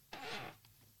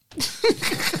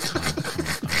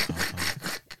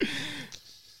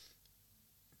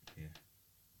 Yeah,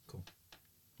 cool.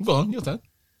 Go on, your turn.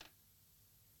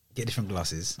 Get different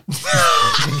glasses.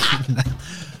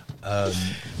 I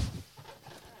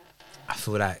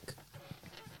feel like,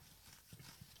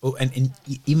 and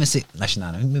even say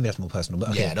national. Maybe that's more personal, but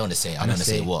okay. Yeah, I don't want to say. I don't want to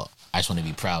say what. I just want to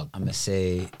be proud. I'm gonna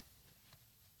say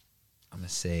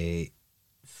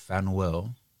Fanuel.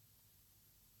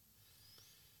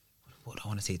 What do I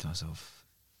want to say to myself?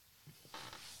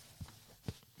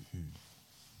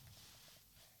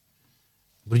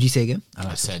 What did you say again?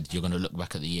 I said you're gonna look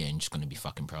back at the year and just gonna be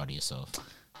fucking proud of yourself.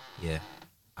 Yeah,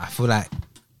 I feel like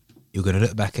you're gonna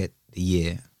look back at the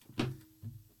year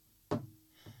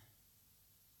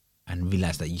and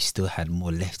realize that you still had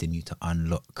more left in you to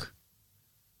unlock.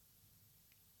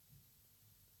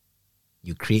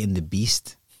 You're creating the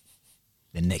beast.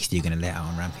 The next year you're gonna let out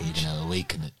on Rampage. You're gonna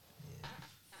awaken it.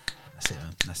 That's it,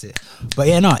 man. That's it. But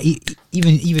yeah, no.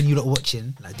 Even you lot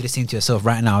watching, like, do the same to yourself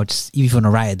right now. Just even if you want to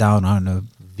write it down, I don't know,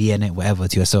 VN it, whatever,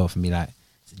 to yourself, and be like,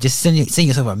 just send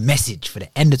yourself a message for the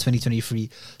end of 2023.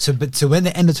 So when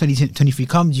the end of 2023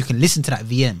 comes, you can listen to that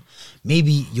VN.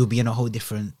 Maybe you'll be in a whole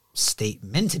different state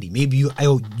mentally. Maybe you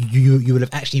will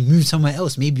have actually moved somewhere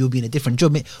else. Maybe you'll be in a different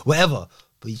job, whatever.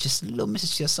 But you just a little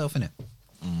message to yourself, innit?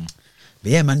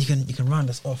 But yeah, man, you can round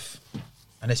us off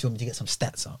unless you want me to get some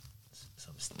stats up.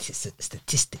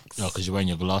 Statistics. No, because you're wearing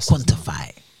your glasses.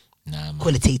 Quantify. Nah, man.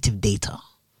 Qualitative data.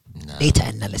 Nah. Data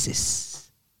analysis.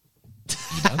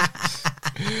 You done?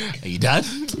 Are you done?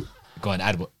 Go on,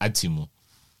 add two more.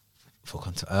 For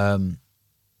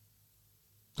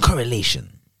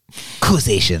correlation.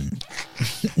 Causation.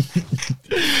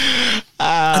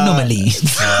 Anomaly.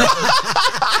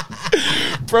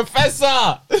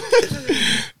 Professor!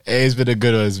 It's been a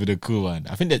good one. It's been a cool one.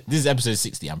 I think that this is episode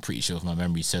 60. I'm pretty sure if my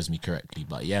memory serves me correctly.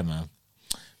 But yeah, man,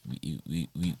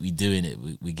 we doing it.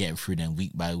 We're getting through them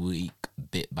week by week,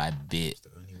 bit by bit,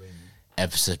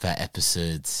 episode by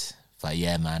episode. But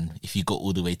yeah, man, if you got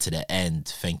all the way to the end,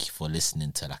 thank you for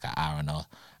listening to like an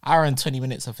hour and 20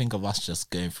 minutes, I think, of us just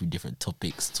going through different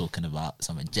topics, talking about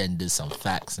some agendas, some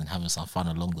facts, and having some fun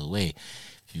along the way.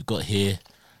 If you got here,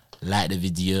 like the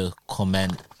video,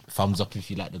 comment, thumbs up if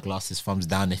you like the glasses, thumbs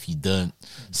down if you don't.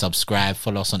 Subscribe,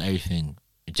 follow us on everything.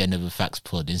 Agenda of Facts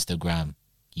Pod, Instagram,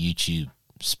 YouTube,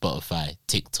 Spotify,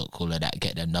 TikTok, all of that.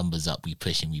 Get them numbers up. We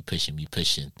pushing, and we push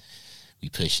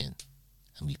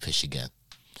again.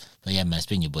 But yeah, man, it's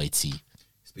been your boy T.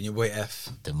 It's been your boy F.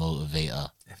 The motivator.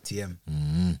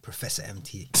 FTM. Professor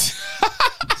MT.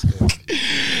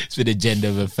 It's been Agenda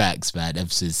of Facts, man.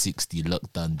 Episode 60,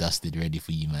 locked, done, dusted, ready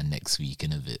for you, man, next week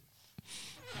in a bit.